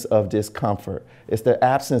absence of discomfort. It's the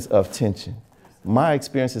absence of tension. My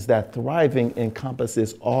experience is that thriving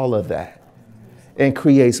encompasses all of that and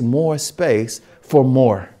creates more space for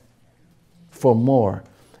more.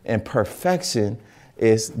 And perfection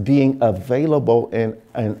is being available and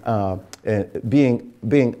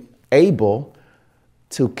being able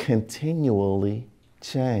to continually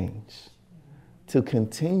change, to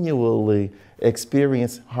continually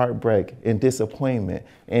experience heartbreak and disappointment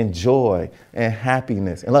and joy and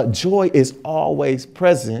happiness. And look, joy is always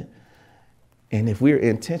present. And if we're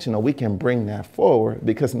intentional, we can bring that forward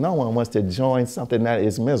because no one wants to join something that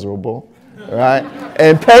is miserable, right?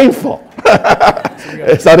 And painful.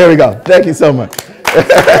 So there we go. Thank you so much.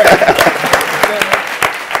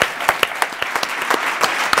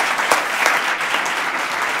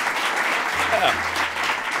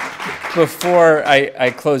 Before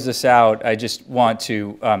I close this out, I just want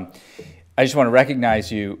to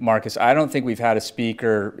recognize you, Marcus. I don't think we've had a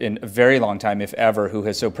speaker in a very long time, if ever, who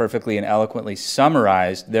has so perfectly and eloquently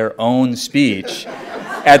summarized their own speech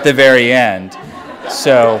at the very end.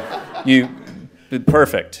 So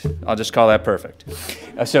perfect. I'll just call that perfect.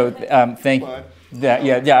 Thank you.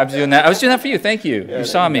 Yeah, I was doing that. I was doing that for you. Thank you. You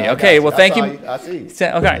saw me. Okay, well, thank you. I see.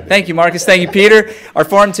 Okay, thank you, Marcus. Thank you, Peter. Our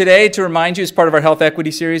forum today, to remind you, is part of our Health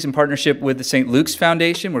Equity Series in partnership with the St. Luke's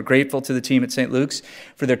Foundation. We're grateful to the team at St. Luke's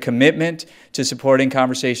for their commitment to supporting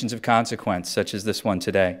conversations of consequence, such as this one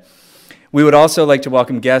today. We would also like to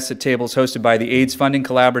welcome guests at tables hosted by the AIDS Funding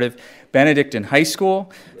Collaborative, Benedictine High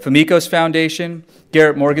School, Famicos Foundation,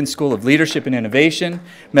 Garrett Morgan School of Leadership and Innovation,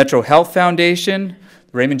 Metro Health Foundation,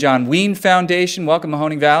 Raymond John Ween Foundation, welcome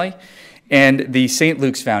Mahoning Valley, and the St.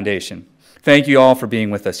 Luke's Foundation. Thank you all for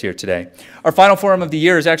being with us here today. Our final forum of the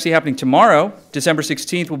year is actually happening tomorrow, December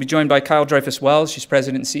 16th. We'll be joined by Kyle Dreyfus-Wells. She's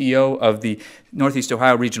President and CEO of the Northeast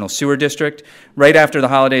Ohio Regional Sewer District. Right after the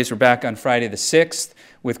holidays, we're back on Friday the 6th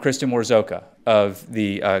with Kristen Warzoka of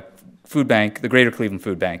the Food Bank, the Greater Cleveland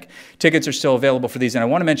Food Bank. Tickets are still available for these. And I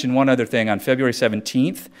want to mention one other thing. On February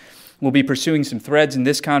 17th, we'll be pursuing some threads in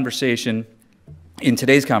today's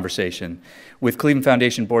conversation with Cleveland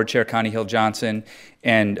Foundation Board Chair Connie Hill Johnson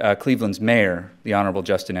and Cleveland's Mayor, the Honorable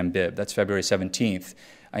Justin M. Bibb. That's February 17th.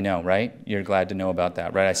 I know, right? You're glad to know about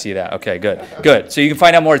that, right? I see that. Okay, good. So you can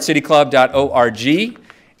find out more at cityclub.org.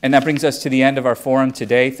 And that brings us to the end of our forum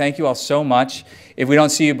today. Thank you all so much. If we don't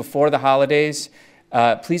see you before the holidays,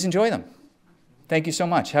 please enjoy them. Thank you so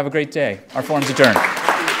much. Have a great day. Our forum's adjourned.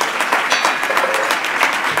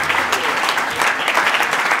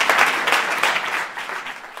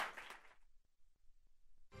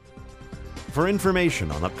 For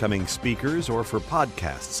information on upcoming speakers or for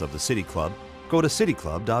podcasts of the City Club, go to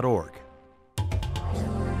cityclub.org.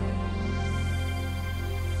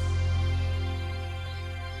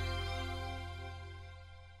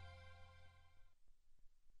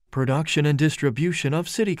 Production and distribution of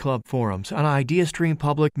City Club forums on IdeaStream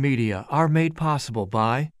Public Media are made possible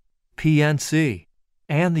by PNC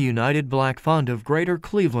and the United Black Fund of Greater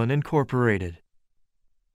Cleveland, Incorporated.